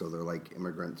 so they're like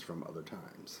immigrants from other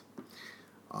times.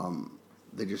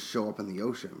 They just show up in the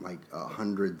ocean,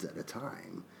 hundreds at a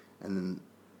time, and then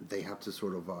they have to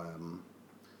sort of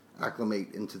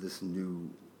acclimate into this new,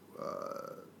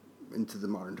 into the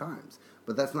modern times.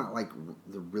 But that's not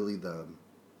the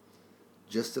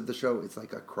gist of the show. It's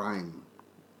like a crime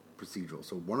procedural.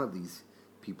 So one of these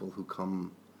people who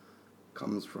comes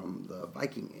from the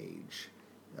Viking Age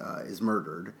is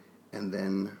murdered, and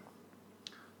then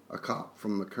a cop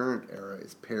from the current era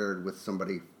is paired with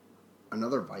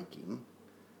another Viking,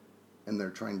 and they're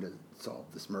trying to solve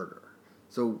this murder.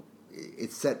 So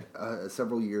it's set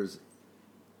several years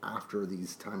after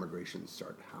these time migrations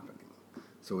start happening.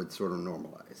 So it's sort of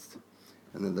normalized.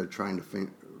 And then they're trying to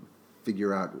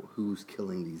figure out who's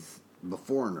killing these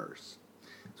Beforeigners.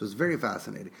 So it's very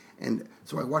fascinating. And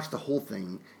so I watched the whole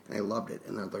thing, and I loved it.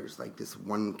 And then there's this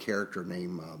one character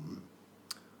named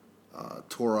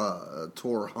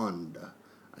Tor Hund,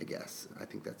 I guess. I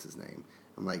think that's his name.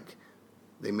 I'm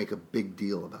they make a big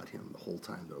deal about him the whole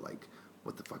time. They're like,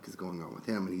 what the fuck is going on with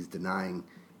him? And he's denying,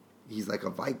 he's like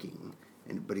a Viking,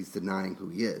 but he's denying who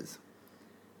he is.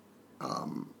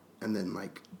 And then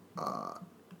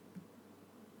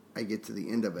I I get to the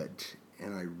end of it,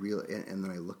 and and then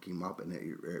I look him up, and I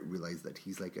realize that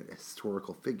he's like a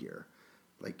historical figure,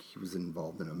 like he was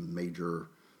involved in a major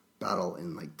battle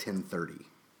in like 1030.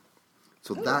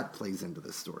 So that plays into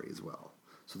this story as well.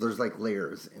 So there's like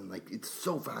layers, and like it's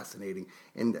so fascinating.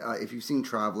 And if you've seen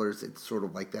Travelers, it's sort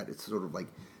of like that. It's sort of like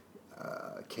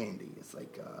Candy. It's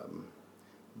like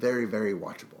very, very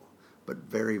watchable, but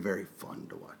very, very fun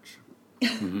to watch.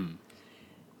 Mm-hmm.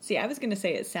 See, I was going to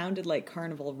say it sounded like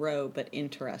Carnival Row, but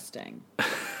interesting.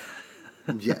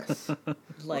 Yes.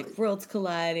 Like worlds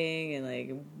colliding and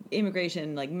like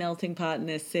immigration, like melting pot in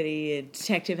this city. A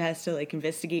detective has to like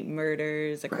investigate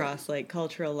murders across like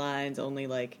cultural lines, only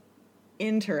like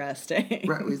interesting.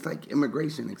 Right. It's like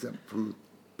immigration, except from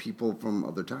people from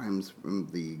other times from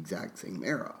the exact same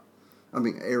era. I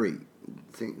mean,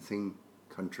 same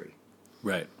country.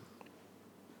 Right.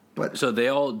 But so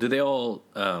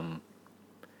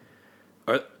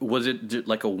was it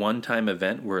like a one-time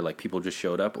event where like people just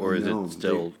showed up, or is it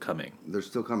still coming? They're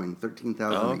still coming.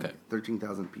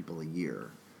 13,000 people a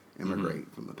year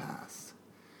immigrate from the past.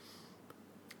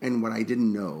 And what I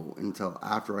didn't know until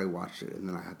after I watched it, and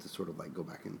then I had to sort of like go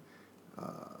back and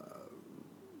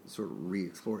sort of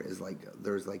re-explore it, is like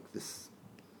there's like this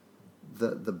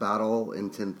the battle in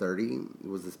 1030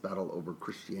 was this battle over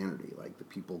Christianity, like the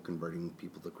people converting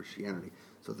people to Christianity.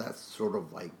 So that's sort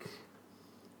of like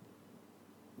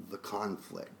the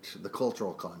conflict, the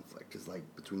cultural conflict is like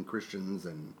between Christians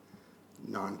and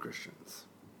non-Christians.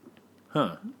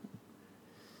 Huh.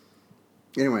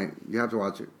 Anyway, you have to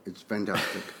watch it. It's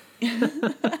fantastic.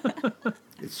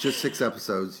 It's just 6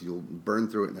 episodes. You'll burn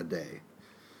through it in a day.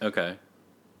 Okay.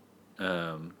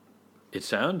 It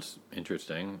sounds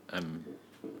interesting.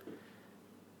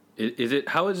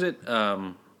 How is it,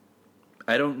 I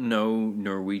don't know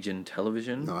Norwegian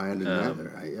television. No, I didn't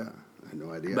either. I had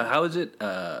no idea. But how is it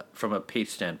from a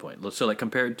pace standpoint? So, like,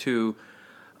 compared to,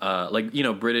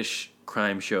 British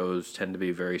crime shows tend to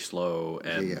be very slow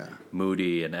and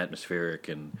moody and atmospheric,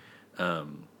 and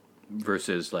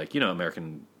versus, like,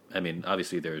 American. I mean,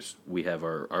 obviously, we have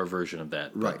our version of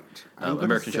that. Right.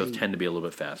 American shows tend to be a little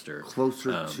bit faster,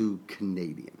 closer to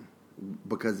Canadian,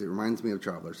 because it reminds me of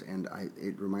Travelers, and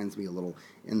it reminds me a little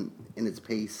in its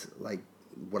pace, like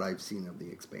what I've seen of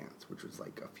The Expanse, which was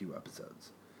like a few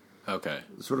episodes. Okay.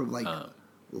 Sort of like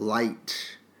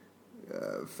light,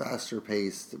 faster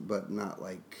paced, but not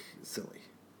like silly.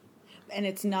 And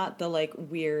it's not the like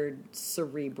weird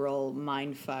cerebral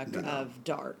mindfuck of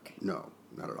Dark. No,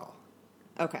 not at all.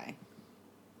 Okay.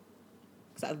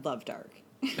 Because I love Dark.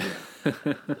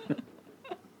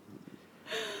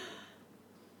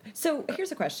 So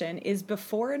here's a question. Is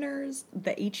Beforeigners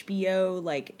the HBO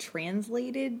like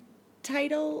translated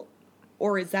title?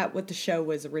 Or is that what the show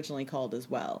was originally called as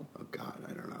well? Oh, God,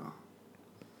 I don't know.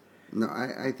 No,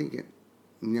 I think it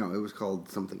was called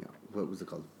something else. What was it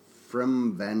called?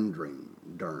 Fremvandring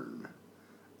Dern.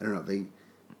 I don't know.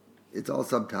 It's all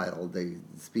subtitled. They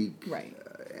speak. Right.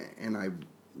 And I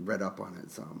read up on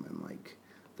it some. And, like,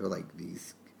 they're like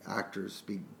these actors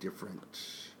speak different.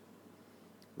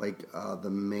 Like,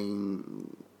 the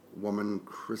main woman,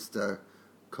 Krista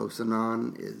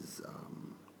Kosanen, is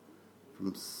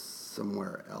from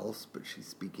somewhere else, but she's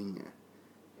speaking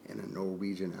in a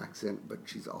Norwegian accent, but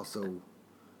she's also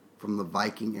from the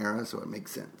Viking era, so it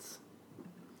makes sense.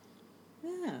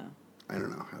 Yeah. I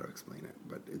don't know how to explain it,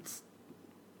 but it's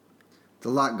a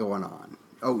lot going on.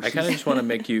 Oh, I kind of just want to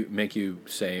make you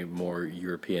say more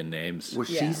European names. Well,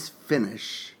 she's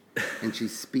Finnish, and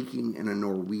she's speaking in a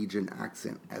Norwegian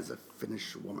accent as a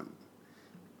Finnish woman.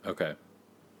 Okay.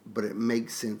 But it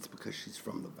makes sense because she's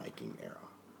from the Viking era.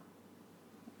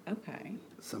 Okay.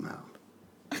 Somehow.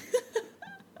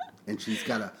 And she's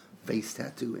got a face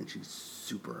tattoo, and she's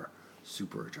super,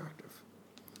 super attractive.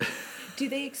 Do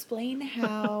they explain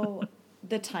how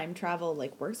the time travel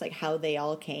like works? Like how they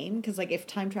all came? Because like if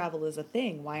time travel is a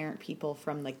thing, why aren't people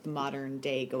from like the modern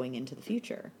day going into the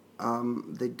future?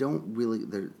 They don't really.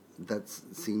 That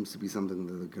seems to be something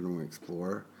that they're going to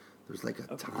explore. There's like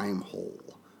a time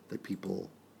hole that people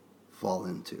fall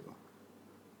into.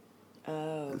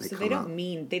 Oh, so they don't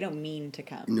mean to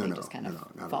come. No, they just kind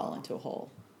of fall into a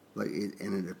hole. Like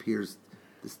and it appears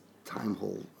this time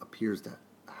hole appears to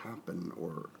happen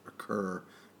or occur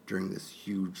during this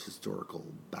huge historical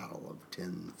battle of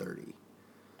 1030.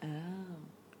 Oh.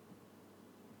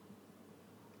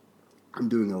 I'm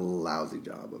doing a lousy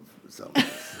job of selling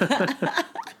this.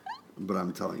 But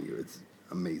I'm telling you, it's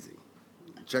amazing.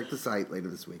 Check the site later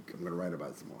this week. I'm going to write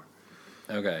about it some more.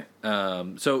 Okay.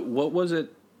 So what was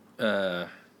it?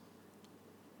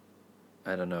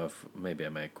 I don't know if maybe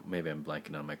I'm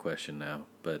blanking on my question now,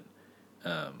 but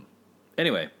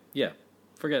anyway, Yeah.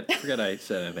 Forget I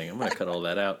said anything. I'm going to cut all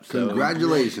that out. So,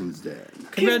 Congratulations, Dan.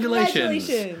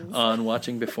 Congratulations on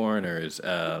watching Beforeigners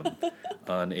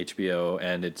on HBO,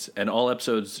 and all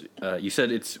episodes. You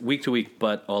said it's week to week,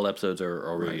 but all episodes are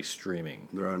already streaming.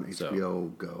 They're on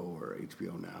HBO Go or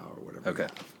HBO Now or whatever. Okay.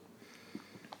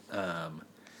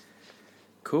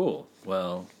 Cool.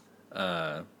 Well,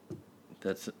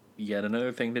 that's yet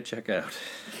another thing to check out.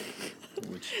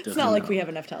 It's not like we have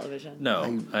enough television.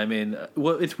 No, I mean,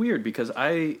 well, it's weird because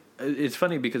it's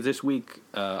funny because this week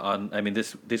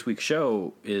this week's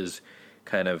show is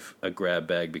kind of a grab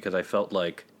bag because I felt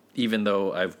like even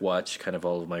though I've watched kind of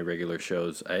all of my regular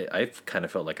shows, I've kind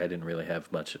of felt like I didn't really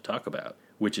have much to talk about,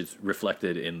 which is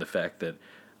reflected in the fact that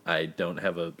I don't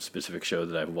have a specific show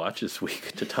that I've watched this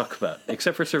week to talk about,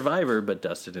 except for Survivor, but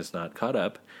Dustin is not caught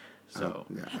up. So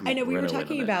I know we were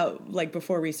talking about, like,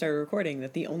 before we started recording,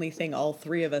 that the only thing all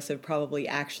three of us have probably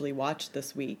actually watched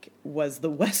this week was the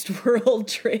Westworld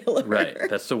trailer. Right.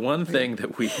 That's the one thing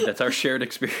that's our shared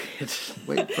experience.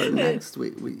 Wait, for next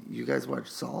week, you guys watch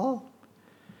Saul?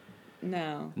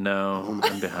 No. No,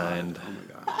 I'm behind. Oh my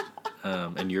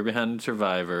gosh. And you're behind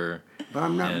Survivor. But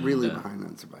I'm not really behind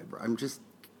on Survivor.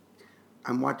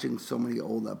 I'm watching so many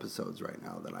old episodes right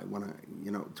now that I want to,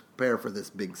 prepare for this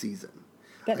big season.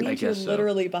 That means you're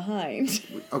literally behind.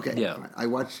 Okay, yeah. Fine. I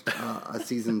watched a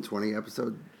season 20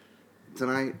 episode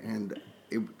tonight, and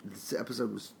this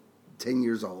episode was 10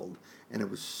 years old, and it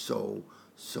was so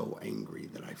angry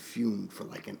that I fumed for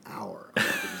like an hour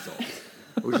about the results.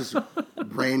 I was just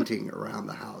ranting around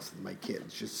the house with my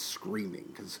kids, just screaming,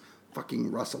 because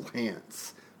fucking Russell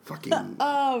Hantz, fucking...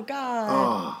 Oh,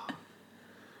 God.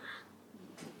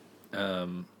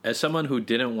 As someone who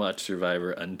didn't watch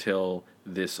Survivor until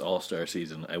this All-Star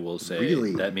season, I will say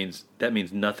that means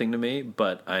nothing to me,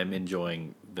 but I'm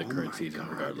enjoying the current season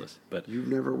regardless. But you've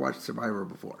never watched Survivor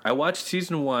before? I watched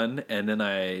season 1, and then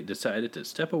I decided to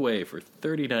step away for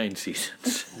 39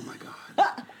 seasons. Oh my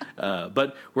God.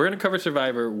 But we're going to cover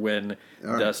Survivor when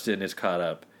Dustin is caught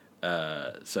up,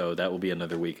 so that will be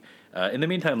another week. In the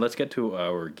meantime, let's get to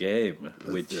our game,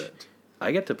 which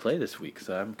I get to play this week,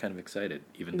 so I'm kind of excited,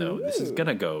 even though this is going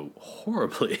to go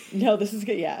horribly. No, this is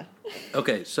good, yeah.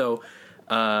 Okay, so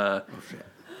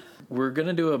we're going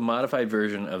to do a modified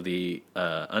version of the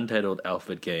Untitled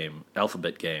Alphabet Game.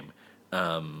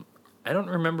 I don't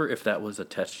remember if that was a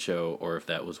test show or if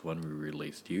that was one we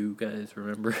released. Do you guys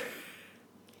remember?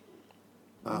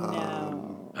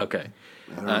 No. Okay.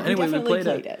 Anyway,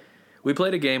 we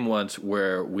played a game once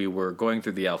where we were going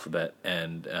through the alphabet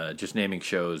and just naming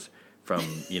shows from,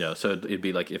 so it'd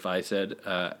be like if I said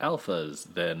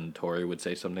alphas, then Tori would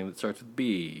say something that starts with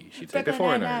B. She'd say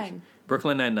Beforeigners.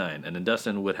 Brooklyn Nine-Nine. And then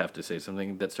Dustin would have to say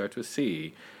something that starts with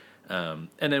C. And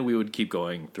then we would keep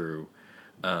going through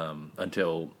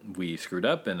until we screwed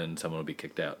up and then someone would be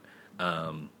kicked out.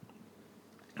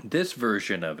 This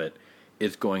version of it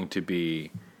is going to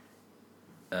be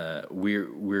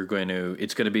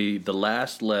it's going to be the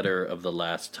last letter of the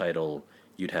last title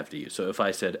you'd have to use. So if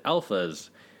I said alphas,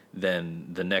 then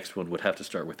the next one would have to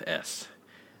start with S.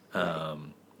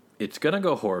 It's going to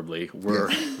go horribly. We're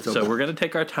going to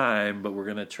take our time, but we're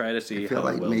going to try to see how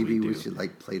well we do. I feel like maybe we should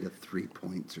play to 3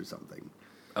 points or something.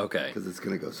 Okay. Because it's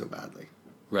going to go so badly.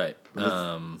 Right.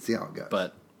 Let's see how it goes.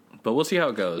 But we'll see how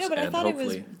it goes. No, but I thought it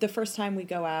was the first time we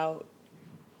go out,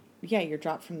 you're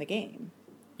dropped from the game.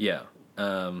 Yeah.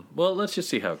 Well, let's just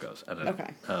see how it goes. I don't know.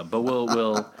 Okay. But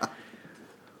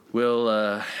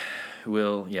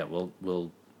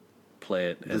we'll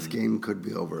play it. This game could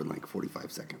be over in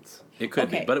 45 seconds. It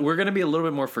could be, but we're going to be a little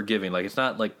bit more forgiving. It's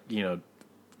not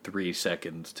 3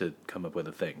 seconds to come up with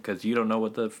a thing because you don't know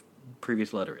what the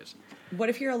previous letter is. What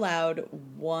if you're allowed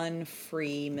one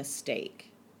free mistake?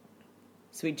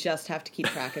 So we just have to keep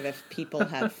track of if people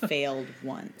have failed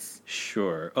once.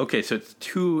 Sure. Okay, so it's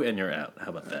 2 and you're out. How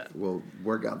about that? We'll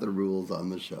work out the rules on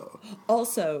the show.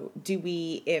 Also,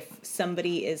 if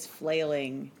somebody is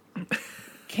flailing,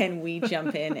 can we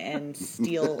jump in and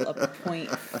steal a point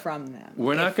from them?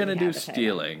 We're not going to do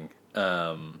stealing,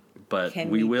 but can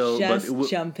we will. Just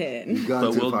jump in. You've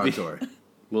gone too far, Tori.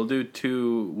 We'll do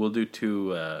 2. We'll do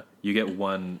 2. You get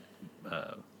one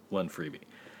freebie.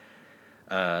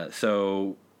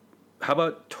 So, how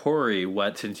about Tori?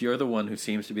 Since you're the one who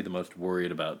seems to be the most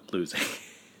worried about losing,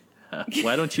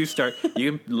 why don't you start?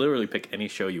 You can literally pick any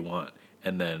show you want,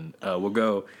 and then we'll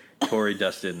go Tori,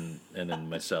 Dustin, and then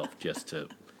myself, just to.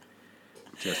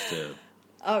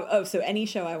 Oh, so any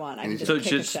show I want. I can just pick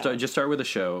a show. Just start with a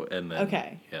show, and then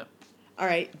yeah. All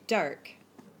right, Dark.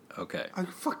 Okay. Oh,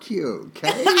 fuck you,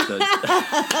 okay?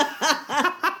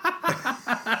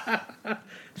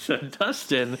 So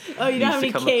Dustin you don't have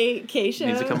any K shows?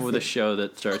 Needs to come up with a show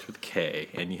that starts with K,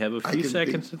 and you have a few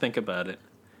seconds to think about it.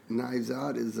 Knives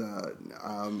Out is a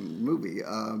movie.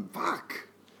 Fuck.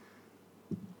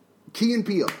 Key and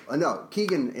Peele.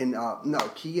 Keegan and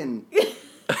Keegan.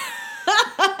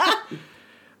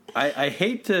 I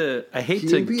hate to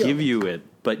give you it,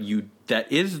 but that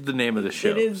is the name of the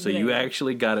show. So you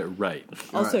actually got it right.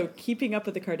 Also, Keeping Up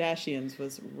with the Kardashians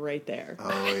was right there.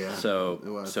 Oh yeah.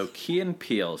 So Key and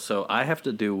Peele. So I have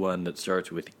to do one that starts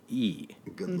with E.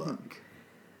 Good luck.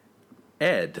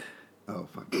 Ed. Oh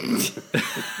fuck.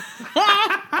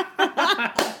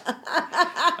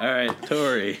 All right,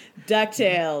 Tori.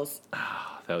 DuckTales.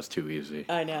 Oh, that was too easy.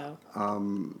 I know.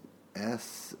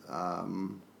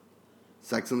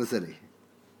 Sex and the City.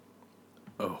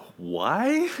 Oh,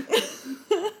 why?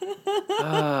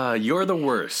 You're the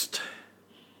worst.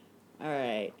 All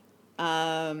right.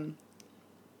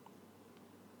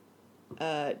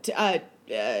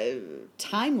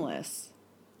 Timeless.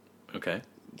 Okay.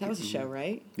 That was a show,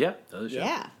 right? Yeah, that was a show.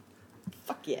 Yeah.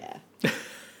 Fuck yeah.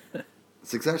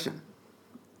 Succession.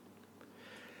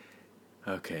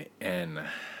 Okay, N.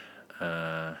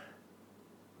 Oh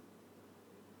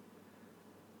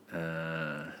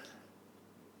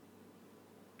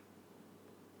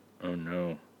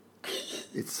no.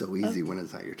 It's so easy when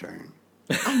it's not your turn.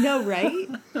 I know, right?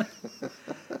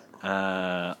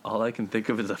 All I can think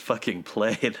of is a fucking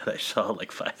play that I saw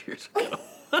like 5 years ago.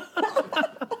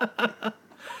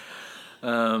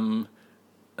 No,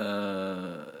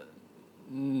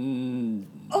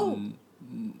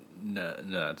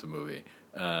 it's a movie.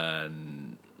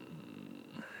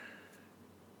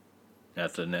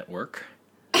 That's a network.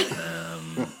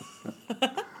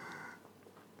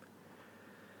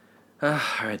 All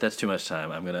right, that's too much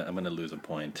time. I'm gonna lose a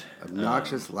point.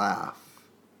 Obnoxious laugh.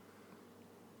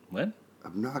 What?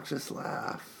 Obnoxious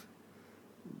laugh.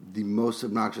 The most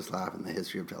obnoxious laugh in the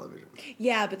history of television.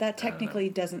 Yeah, but that technically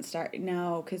doesn't start.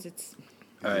 No, because it's.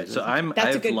 All right, so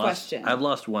That's a good question. I've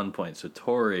lost 1 point. So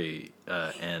Tori,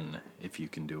 N, if you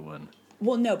can do one.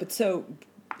 Well, no, but so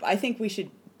I think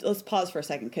let's pause for a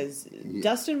second because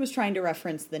Dustin was trying to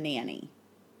reference The Nanny.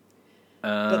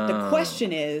 But the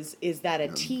question is that a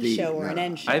T show or an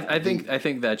N show? I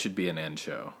think that should be an N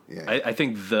show. Yeah. I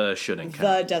think the shouldn't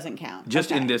count. The doesn't count.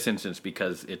 Just in this instance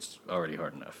because it's already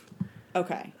hard enough.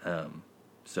 Okay.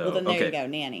 So well, then there you go,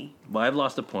 Nanny. Well, I've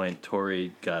lost a point.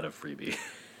 Tori got a freebie.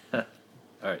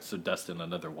 All right, so Dustin,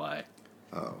 another Y.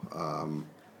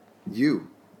 You.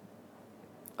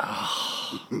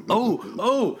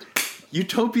 Oh,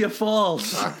 Utopia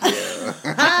Falls. Fuck yeah.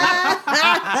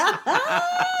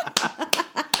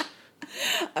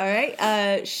 All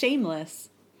right, Shameless.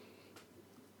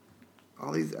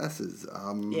 All these S's.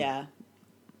 Yeah.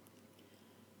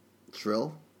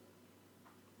 Shrill.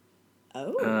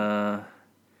 Oh.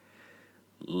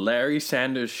 Larry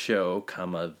Sanders Show,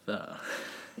 the.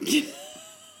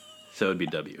 So it'd be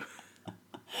W.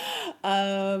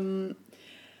 Oh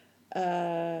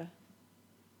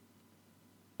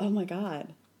my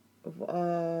God.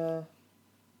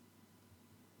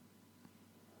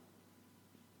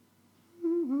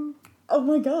 Oh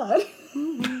my God.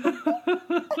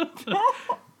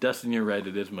 Dustin, you're right.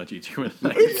 It is much easier with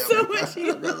that. It's so much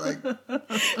easier.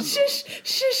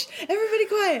 Shush, everybody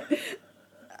quiet.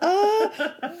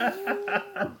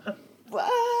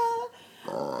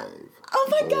 Oh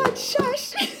my God,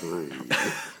 shush.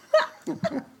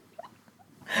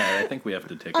 All right, I think we have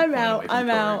to take a I'm point out. away from I'm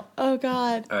Tori. out. Oh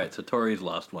God. All right, so Tori's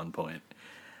lost 1 point.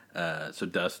 So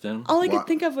Dustin. All I could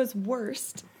think of was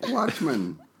worst.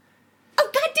 Watchmen. Oh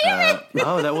God damn it!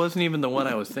 Oh, that wasn't even the one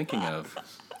I was thinking of.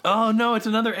 Oh no, it's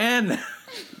another N.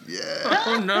 Yeah.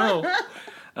 Oh no.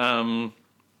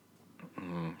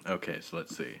 Okay, so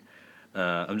let's see.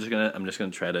 I'm just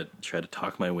gonna try to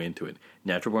talk my way into it.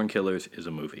 Natural Born Killers is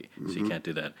a movie, so you can't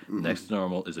do that. Next to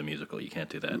Normal is a musical, you can't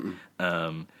do that.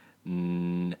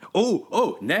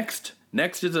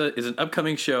 Next is an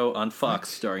upcoming show on Fox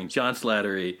starring John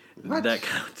Slattery. What? That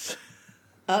counts.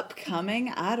 Upcoming?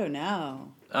 I don't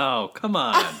know. Oh, come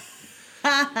on.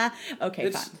 Okay,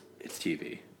 fine. It's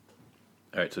TV.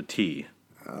 All right, so T.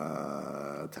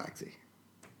 Taxi.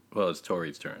 Well, it's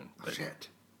Tori's turn. Oh, shit.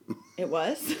 It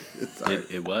was?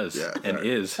 It was Yeah, and sorry.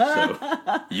 is. So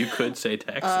you could say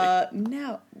Taxi.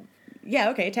 No.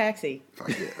 Yeah, okay, Taxi. Fuck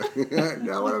yeah.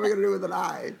 Now what am I going to do with an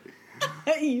eye?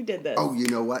 You did this. Oh, you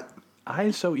know what? I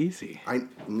is so easy.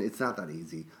 It's not that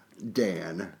easy.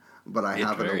 Dan, but I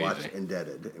happen to watch easy.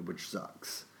 Indebted, which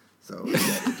sucks. So,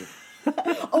 Indebted.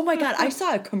 Oh my God, I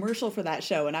saw a commercial for that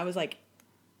show and I was like,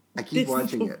 I keep This is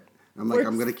watching the it. I'm like, worst.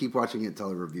 I'm going to keep watching it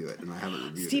until I review it, and I haven't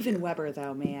reviewed it Steven yet. Weber,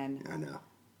 though, man. I know.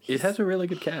 It has a really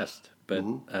good cast, but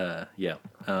yeah.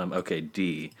 Okay,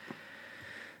 D.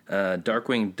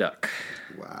 Darkwing Duck.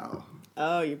 Wow.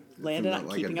 Oh, you landed on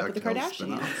Keeping Up with the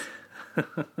Kardashians.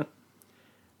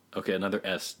 Okay, another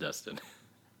S, Dustin.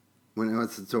 When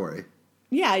it's a Tori.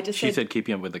 Yeah, She said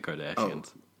Keeping Up with the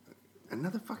Kardashians. Oh,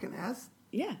 another fucking S?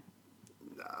 Yeah.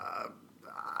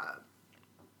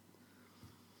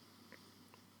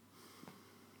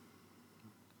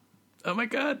 Oh my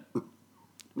god.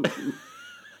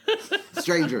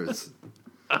 Strangers.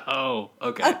 Oh,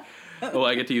 okay. Oh,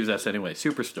 I get to use S anyway.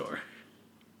 Superstore.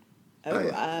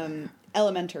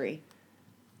 Elementary.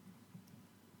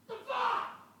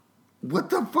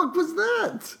 What the fuck was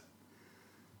that?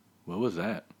 What was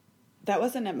that? That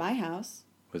wasn't at my house.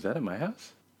 Was that at my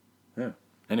house? Yeah.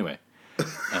 Anyway.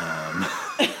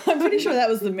 I'm pretty sure that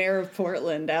was the mayor of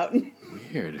Portland out in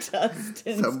Weird.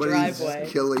 Dustin's Somebody's driveway.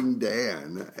 killing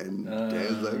Dan, and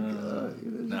Dan's like, no,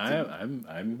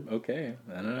 I'm okay.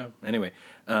 I don't know. Anyway,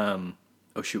 oh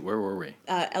shoot, where were we?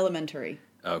 Elementary.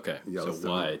 Okay, so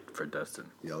Y for Dustin.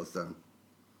 Yellowstone.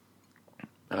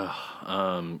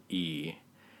 E.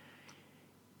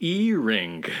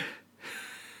 E-ring.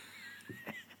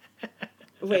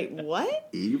 Wait, what?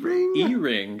 E-ring?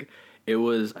 E-ring. It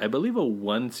was, I believe, a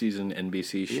one-season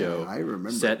NBC show I remember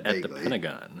set at vaguely. the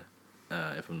Pentagon,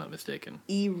 if I'm not mistaken.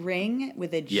 E-ring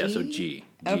with a G? Yeah, so G.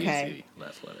 Okay. G is the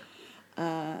last letter.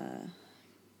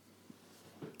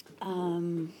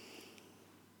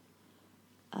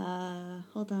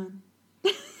 Hold on.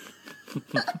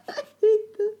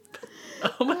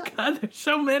 Oh my god, there's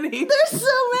so many. There's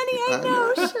so many, I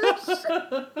know. Shush.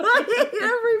 I hate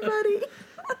everybody.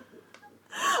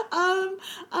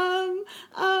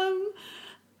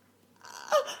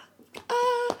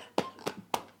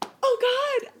 Oh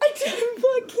God, I can't do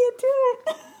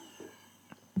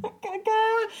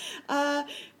it.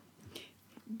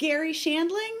 Gary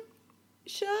Shandling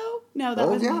show? No, that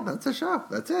was that's a show.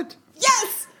 That's it.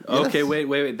 Yes. Okay,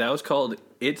 wait. That was called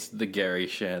Gary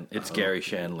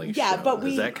Shandling show. Yeah, but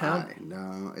does that count?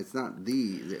 No, it's not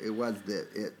the. It was the.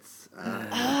 It's.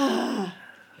 I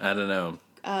don't know.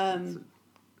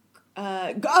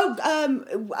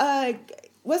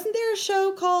 Wasn't there a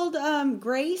show called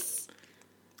Grace?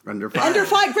 Under Fire.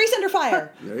 Grace Under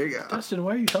Fire. There you go. Dustin,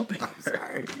 why are you helping? I'm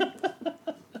sorry.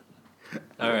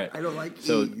 All right. I don't like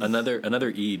So E's. another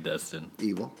E, Dustin.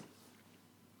 Evil.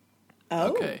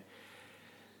 Oh. Okay.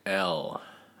 L.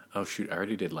 Oh shoot, I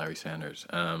already did Larry Sanders.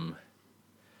 No,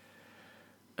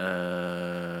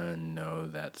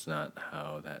 that's not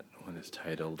how that one is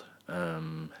titled.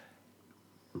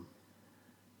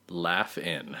 Laugh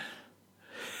In.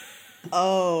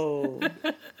 Oh.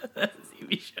 That's a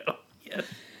TV show. Yes.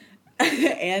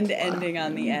 And ending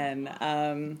on the N.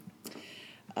 Oh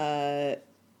God.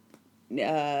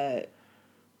 No,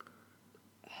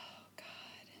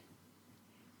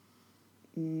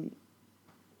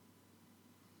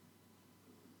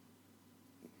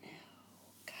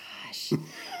 gosh.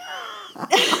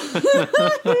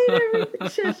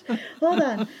 Shush. Hold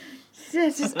on.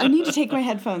 I need to take my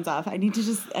headphones off. I need a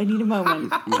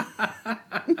moment.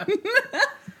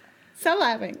 Stop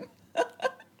laughing.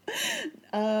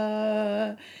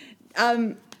 Nell,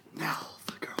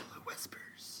 the girl who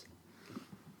whispers.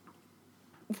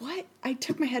 What? I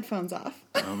took my headphones off.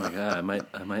 Oh my god, I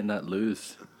might not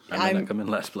lose. I might not come in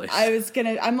last place.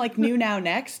 I'm like New Now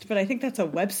Next, but I think that's a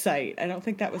website. I don't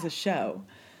think that was a show.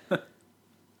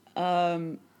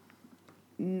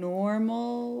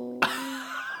 Normal.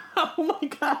 Oh my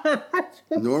god.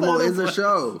 Normal is a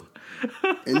show.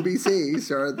 NBC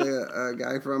started the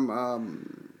guy from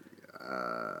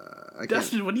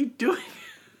Dustin, what are you doing?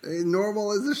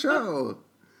 Normal is a show.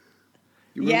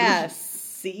 Yes.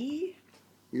 See?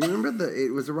 You remember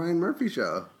it was a Ryan Murphy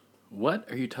show.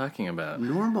 What are you talking about?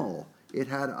 Normal. It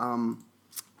had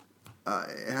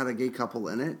a gay couple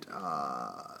in it.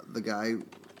 The guy.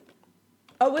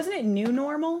 Oh, wasn't it New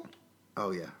Normal?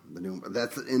 Oh yeah, the new.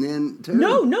 That's an N too.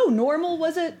 No, Normal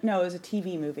was it? No, it was a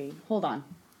TV movie. Hold on.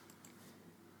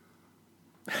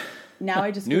 Now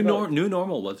I just New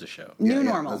Normal was a show. New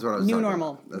Normal. That's what I was New talking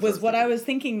Normal about. was what I was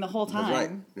thinking the whole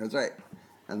time. That's right.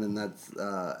 And then that's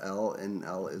L, and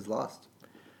L is Lost.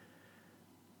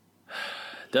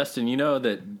 Dustin, you know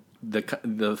that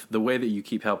the way that you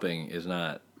keep helping is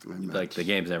not like the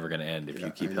game's never going to end if you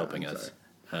keep helping us.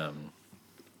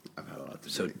 I've had a lot to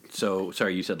drink. So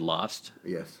sorry, you said Lost?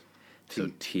 Yes.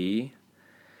 So T.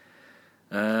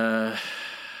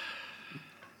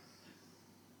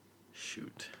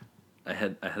 Shoot, I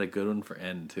had a good one for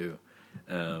N too.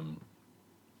 Oh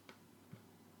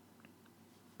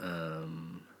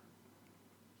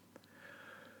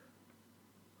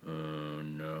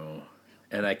no.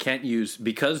 and I can't use,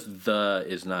 because the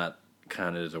is not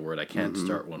counted as a word, I can't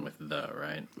start one with the,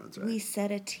 right? That's right. We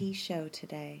said a tea show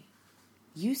today.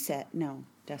 You said, no,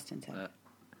 Dustin said.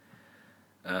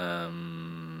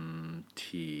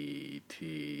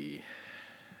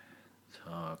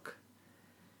 Talk,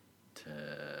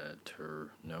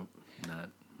 nope, not,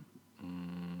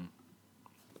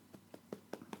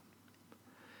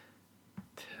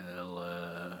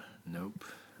 nope,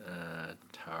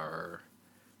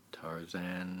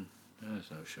 Tarzan,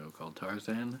 there's no show called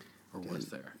Tarzan, or was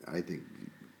there? I think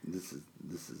this is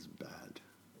bad.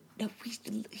 No,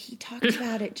 he talked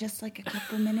about it just like a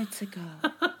couple minutes ago.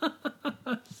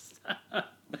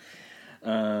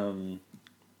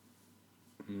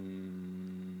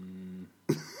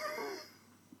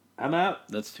 I'm out.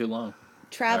 That's too long.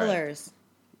 Travelers.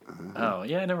 Right. Oh,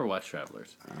 yeah, I never watched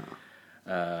Travelers.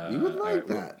 You would like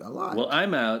that a lot. Well,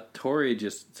 I'm out. Tori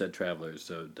just said Travelers,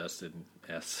 so Dustin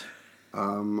S.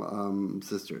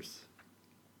 Sisters.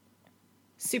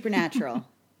 Supernatural.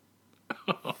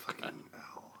 Fucking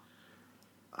hell.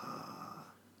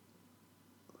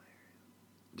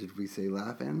 Did we say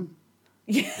laughing?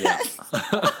 Yes.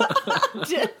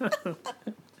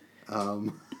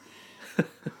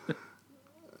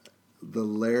 The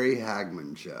Larry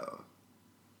Hagman Show.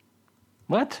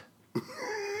 What?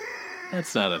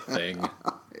 That's not a thing.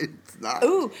 It's not.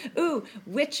 Ooh,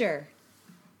 Witcher.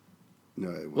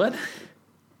 No, it wasn't. What?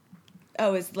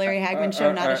 Oh, is Larry Hagman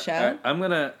Show not a show? I'm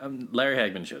gonna. Larry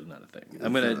Hagman Show is not a thing.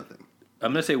 I'm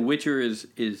gonna say Witcher is.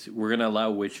 We're gonna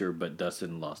allow Witcher, but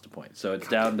Dustin lost a point, so it's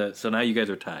down to. So now you guys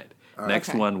are tied. Right.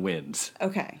 Next one wins.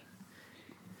 Okay.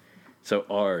 So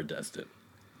R, Dustin.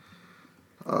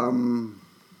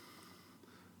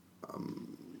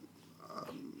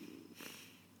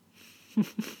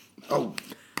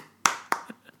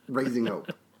 Raising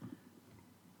Hope.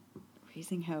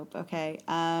 Raising Hope. Okay.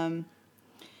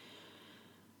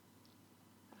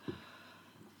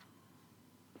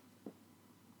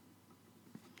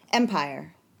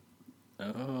 Empire.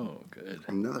 Oh, good.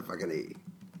 Another fucking E.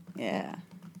 Yeah.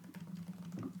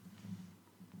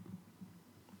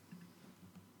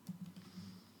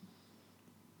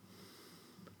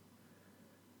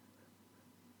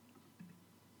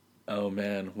 Oh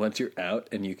man, once you're out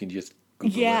and you can just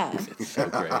Google it, it's so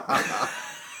great.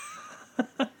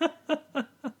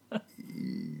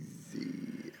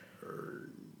 Easy.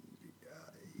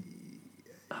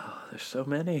 Oh, there's so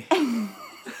many. I'm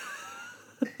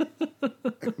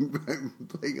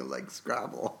playing it like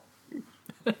Scrabble.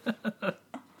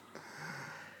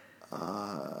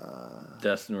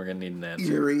 Dustin, we're gonna need an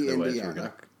answer. Erie, Otherwise Indiana. We're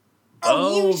gonna...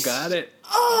 Oh, got it.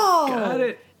 Oh, got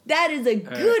it. That is a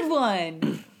good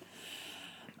one.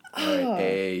 All right,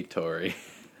 A, Tori.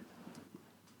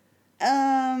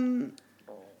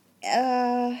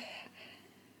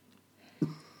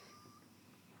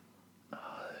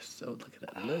 So look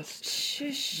at that list.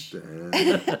 Shush.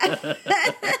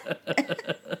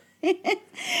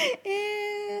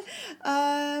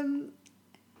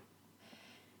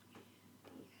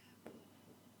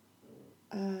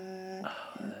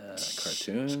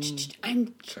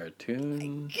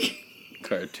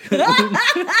 Cartoon.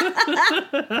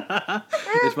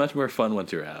 It's much more fun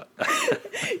once you're out.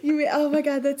 Oh my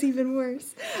god, that's even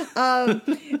worse.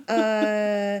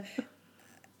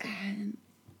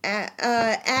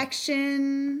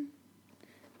 Action.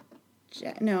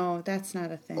 No, that's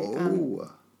not a thing.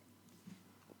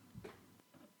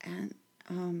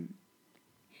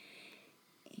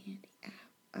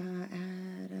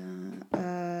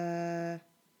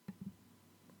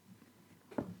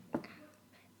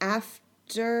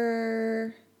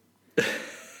 After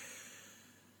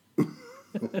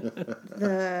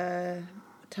the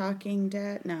Talking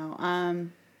Dead? No.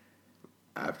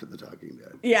 After the Talking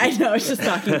Dead. Yeah, I know. It's just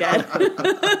Talking Dead.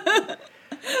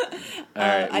 All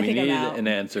right, we need an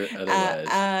answer.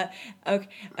 Otherwise, okay,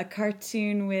 a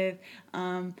cartoon with.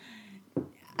 I'm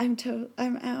out. I'm totally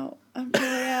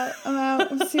out. I'm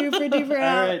out. I'm super duper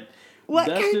out. All right. What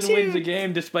Dustin cartoon? wins the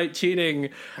game despite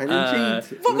cheating. I didn't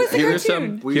cheat. What was the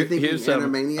cartoon? Were you thinking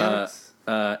Animaniacs?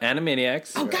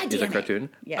 Animaniacs is a cartoon.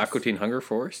 Yes. Aqua Teen Hunger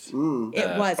Force. It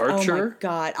was. Archer. Oh my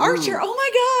god. Archer. Oh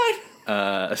my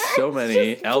god. So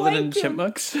many. Alvin and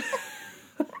Chipmunks.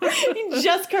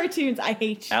 Just cartoons. I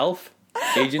hate you. Alf.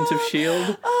 Agents of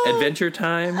S.H.I.E.L.D. Adventure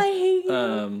Time. I hate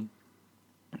you.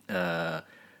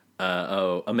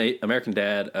 American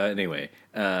Dad. Anyway.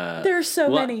 There's so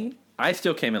many. I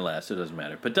still came in last, so it doesn't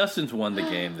matter. But Dustin's won the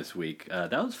game this week.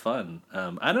 That was fun.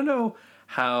 I don't know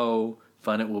how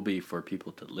fun it will be for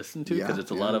people to listen to, because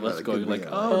it's a lot of us going like,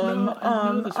 "Oh no,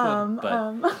 I know this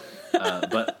one,"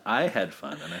 but I had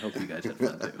fun, and I hope you guys had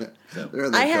fun too. So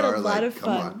I had a lot of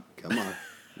fun. Come on,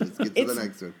 let's get to the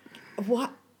next one.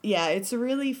 What? Yeah, it's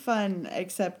really fun,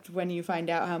 except when you find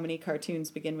out how many cartoons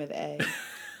begin with A.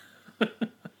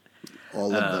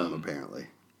 All of them, apparently.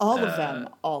 All of them.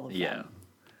 Yeah.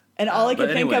 And all I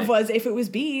could think of was, if it was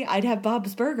B, I'd have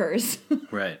Bob's Burgers.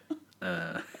 Right.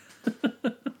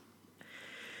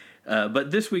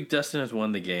 But this week, Dustin has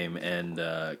won the game, and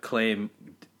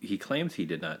he claims he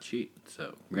did not cheat.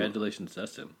 So congratulations,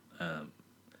 Dustin.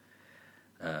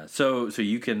 So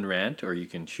you can rant, or you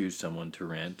can choose someone to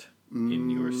rant in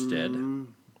your stead.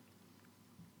 I'm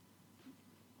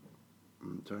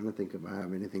trying to think if I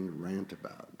have anything to rant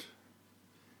about.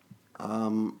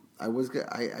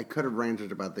 I could have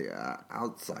ranted about the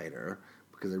Outsider,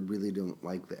 because I really don't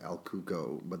like the El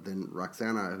Cuco. But then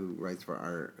Roxana, who writes for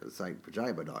our site,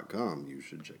 pajiba.com, you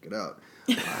should check it out,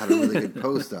 had a really good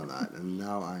post on that. And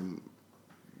now I'm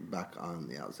back on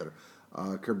the Outsider.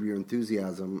 Curb Your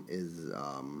Enthusiasm is...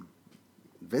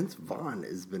 Vince Vaughn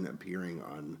has been appearing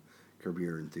on Curb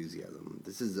Your Enthusiasm.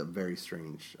 This is a very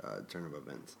strange turn of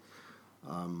events.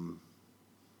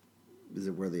 Is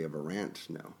it worthy of a rant?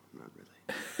 No, not really.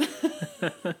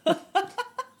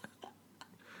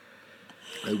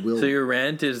 I will. So your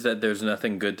rant is that there's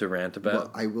nothing good to rant about?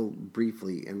 Well, I will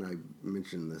briefly, and I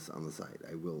mentioned this on the site,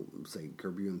 I will say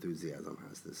Curb Your Enthusiasm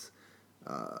has this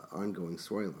ongoing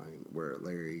storyline where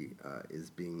Larry is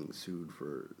being sued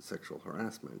for sexual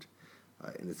harassment,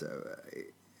 and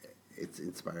it's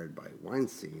inspired by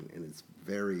Weinstein, and it's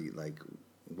very like,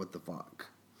 what the fuck?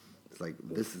 It's like,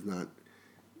 this is not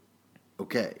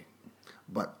okay,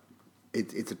 but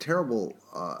it's a terrible,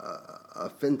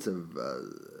 offensive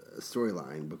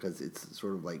storyline, because it's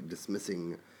sort of like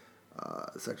dismissing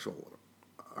sexual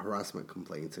harassment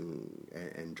complaints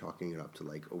and chalking it up to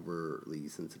like overly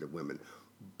sensitive women.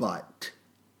 But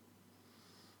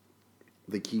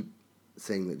they keep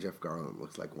saying that Jeff Garlin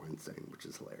looks like Weinstein, which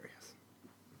is hilarious,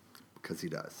 because he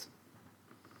does.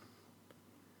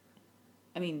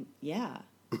 I mean, yeah.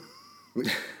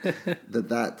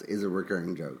 that is a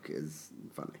recurring joke is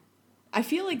funny. I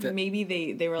feel like maybe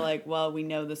they were like, well, we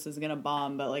know this is going to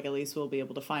bomb, but like at least we'll be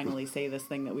able to finally say this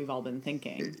thing that we've all been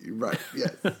thinking. Right,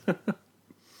 yes.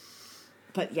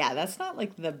 But yeah, that's not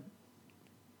like the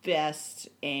best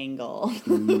angle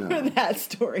for that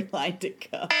storyline to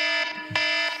go.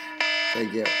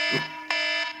 Thank you.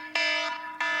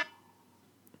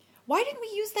 Why didn't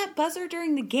we use that buzzer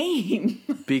during the game?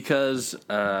 Because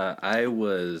I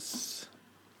was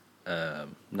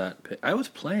I was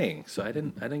playing, so I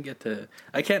didn't get to.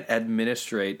 I can't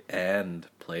administrate and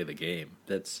play the game.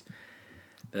 That's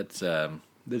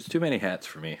there's too many hats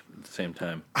for me at the same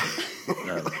time.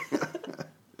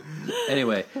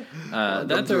 Anyway,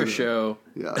 that's our show.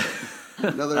 Yeah,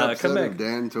 another episode of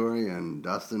Dan, Tori, and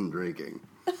Dustin drinking.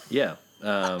 Yeah.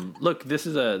 Look, this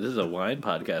is a wine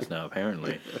podcast now.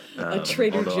 Apparently, a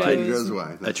Trader Joe's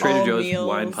wine. A Trader Joe's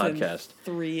wine podcast.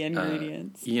 3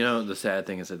 ingredients. The sad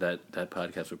thing is that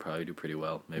podcast would probably do pretty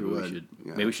well. Maybe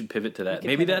we should pivot to that.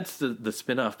 Maybe that's the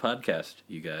spin-off podcast,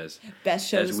 you guys. Best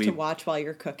shows to watch while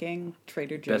you're cooking.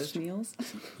 Trader Joe's meals.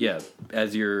 Yeah,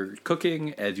 as you're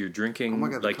cooking, as you're drinking. Oh my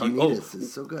god, the carnitas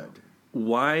is so good.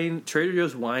 Wine, Trader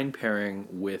Joe's wine pairing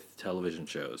with television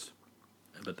shows.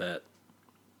 How about that?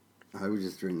 I would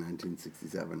just drink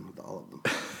 1967 with all of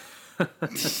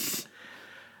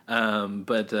them.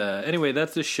 But anyway,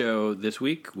 that's the show this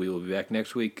week. We will be back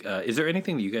next week. Is there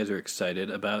anything that you guys are excited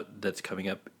about that's coming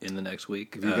up in the next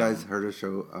week? Have you guys heard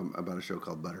about a show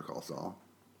called Better Call Saul?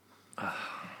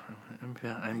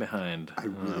 I'm behind. I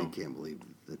really can't believe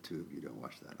the two of you don't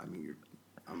watch that.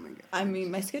 I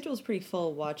mean, my schedule is pretty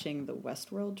full watching the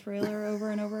Westworld trailer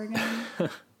over and over again.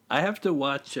 I have to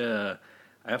watch...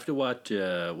 what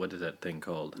is that thing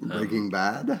called? Breaking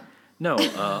Bad? No,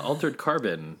 Altered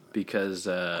Carbon, because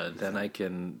then I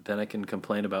can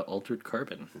complain about Altered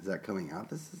Carbon. Is that coming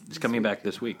out It's coming back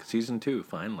this week, season 2,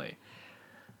 finally.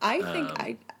 I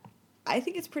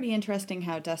think it's pretty interesting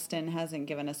how Dustin hasn't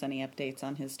given us any updates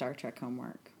on his Star Trek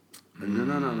homework.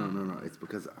 No. It's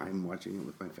because I'm watching it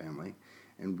with my family,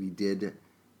 and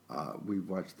we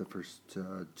watched the first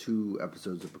 2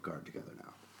 episodes of Picard together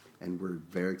now. And we're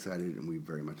very excited, and we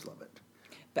very much love it.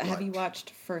 But have you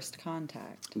watched First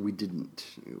Contact? We didn't,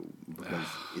 because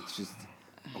it's just...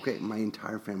 Okay, my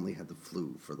entire family had the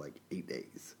flu for like 8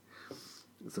 days.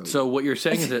 So what you're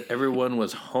saying is that everyone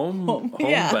was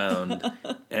homebound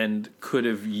and could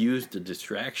have used a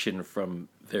distraction from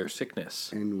their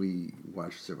sickness. And we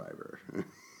watched Survivor.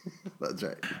 That's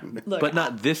right. Look, but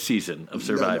not this season of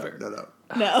Survivor.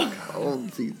 No.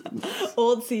 Old seasons.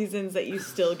 Old seasons that you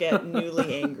still get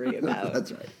newly angry about.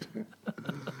 That's right.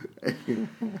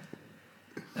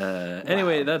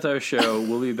 Anyway, that's our show.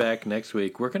 We'll be back next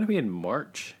week. We're going to be in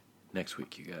March next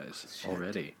week, you guys.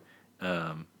 Already.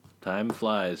 Time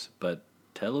flies, but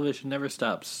television never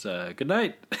stops. Good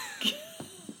night.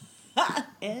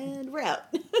 And we're out.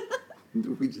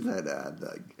 We just had to add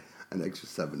an extra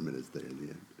 7 minutes there in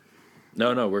the end.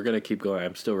 No, we're going to keep going.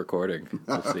 I'm still recording.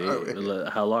 We'll see.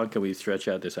 How long can we stretch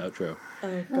out this outro?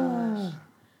 Oh, gosh.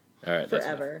 All right.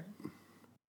 Forever.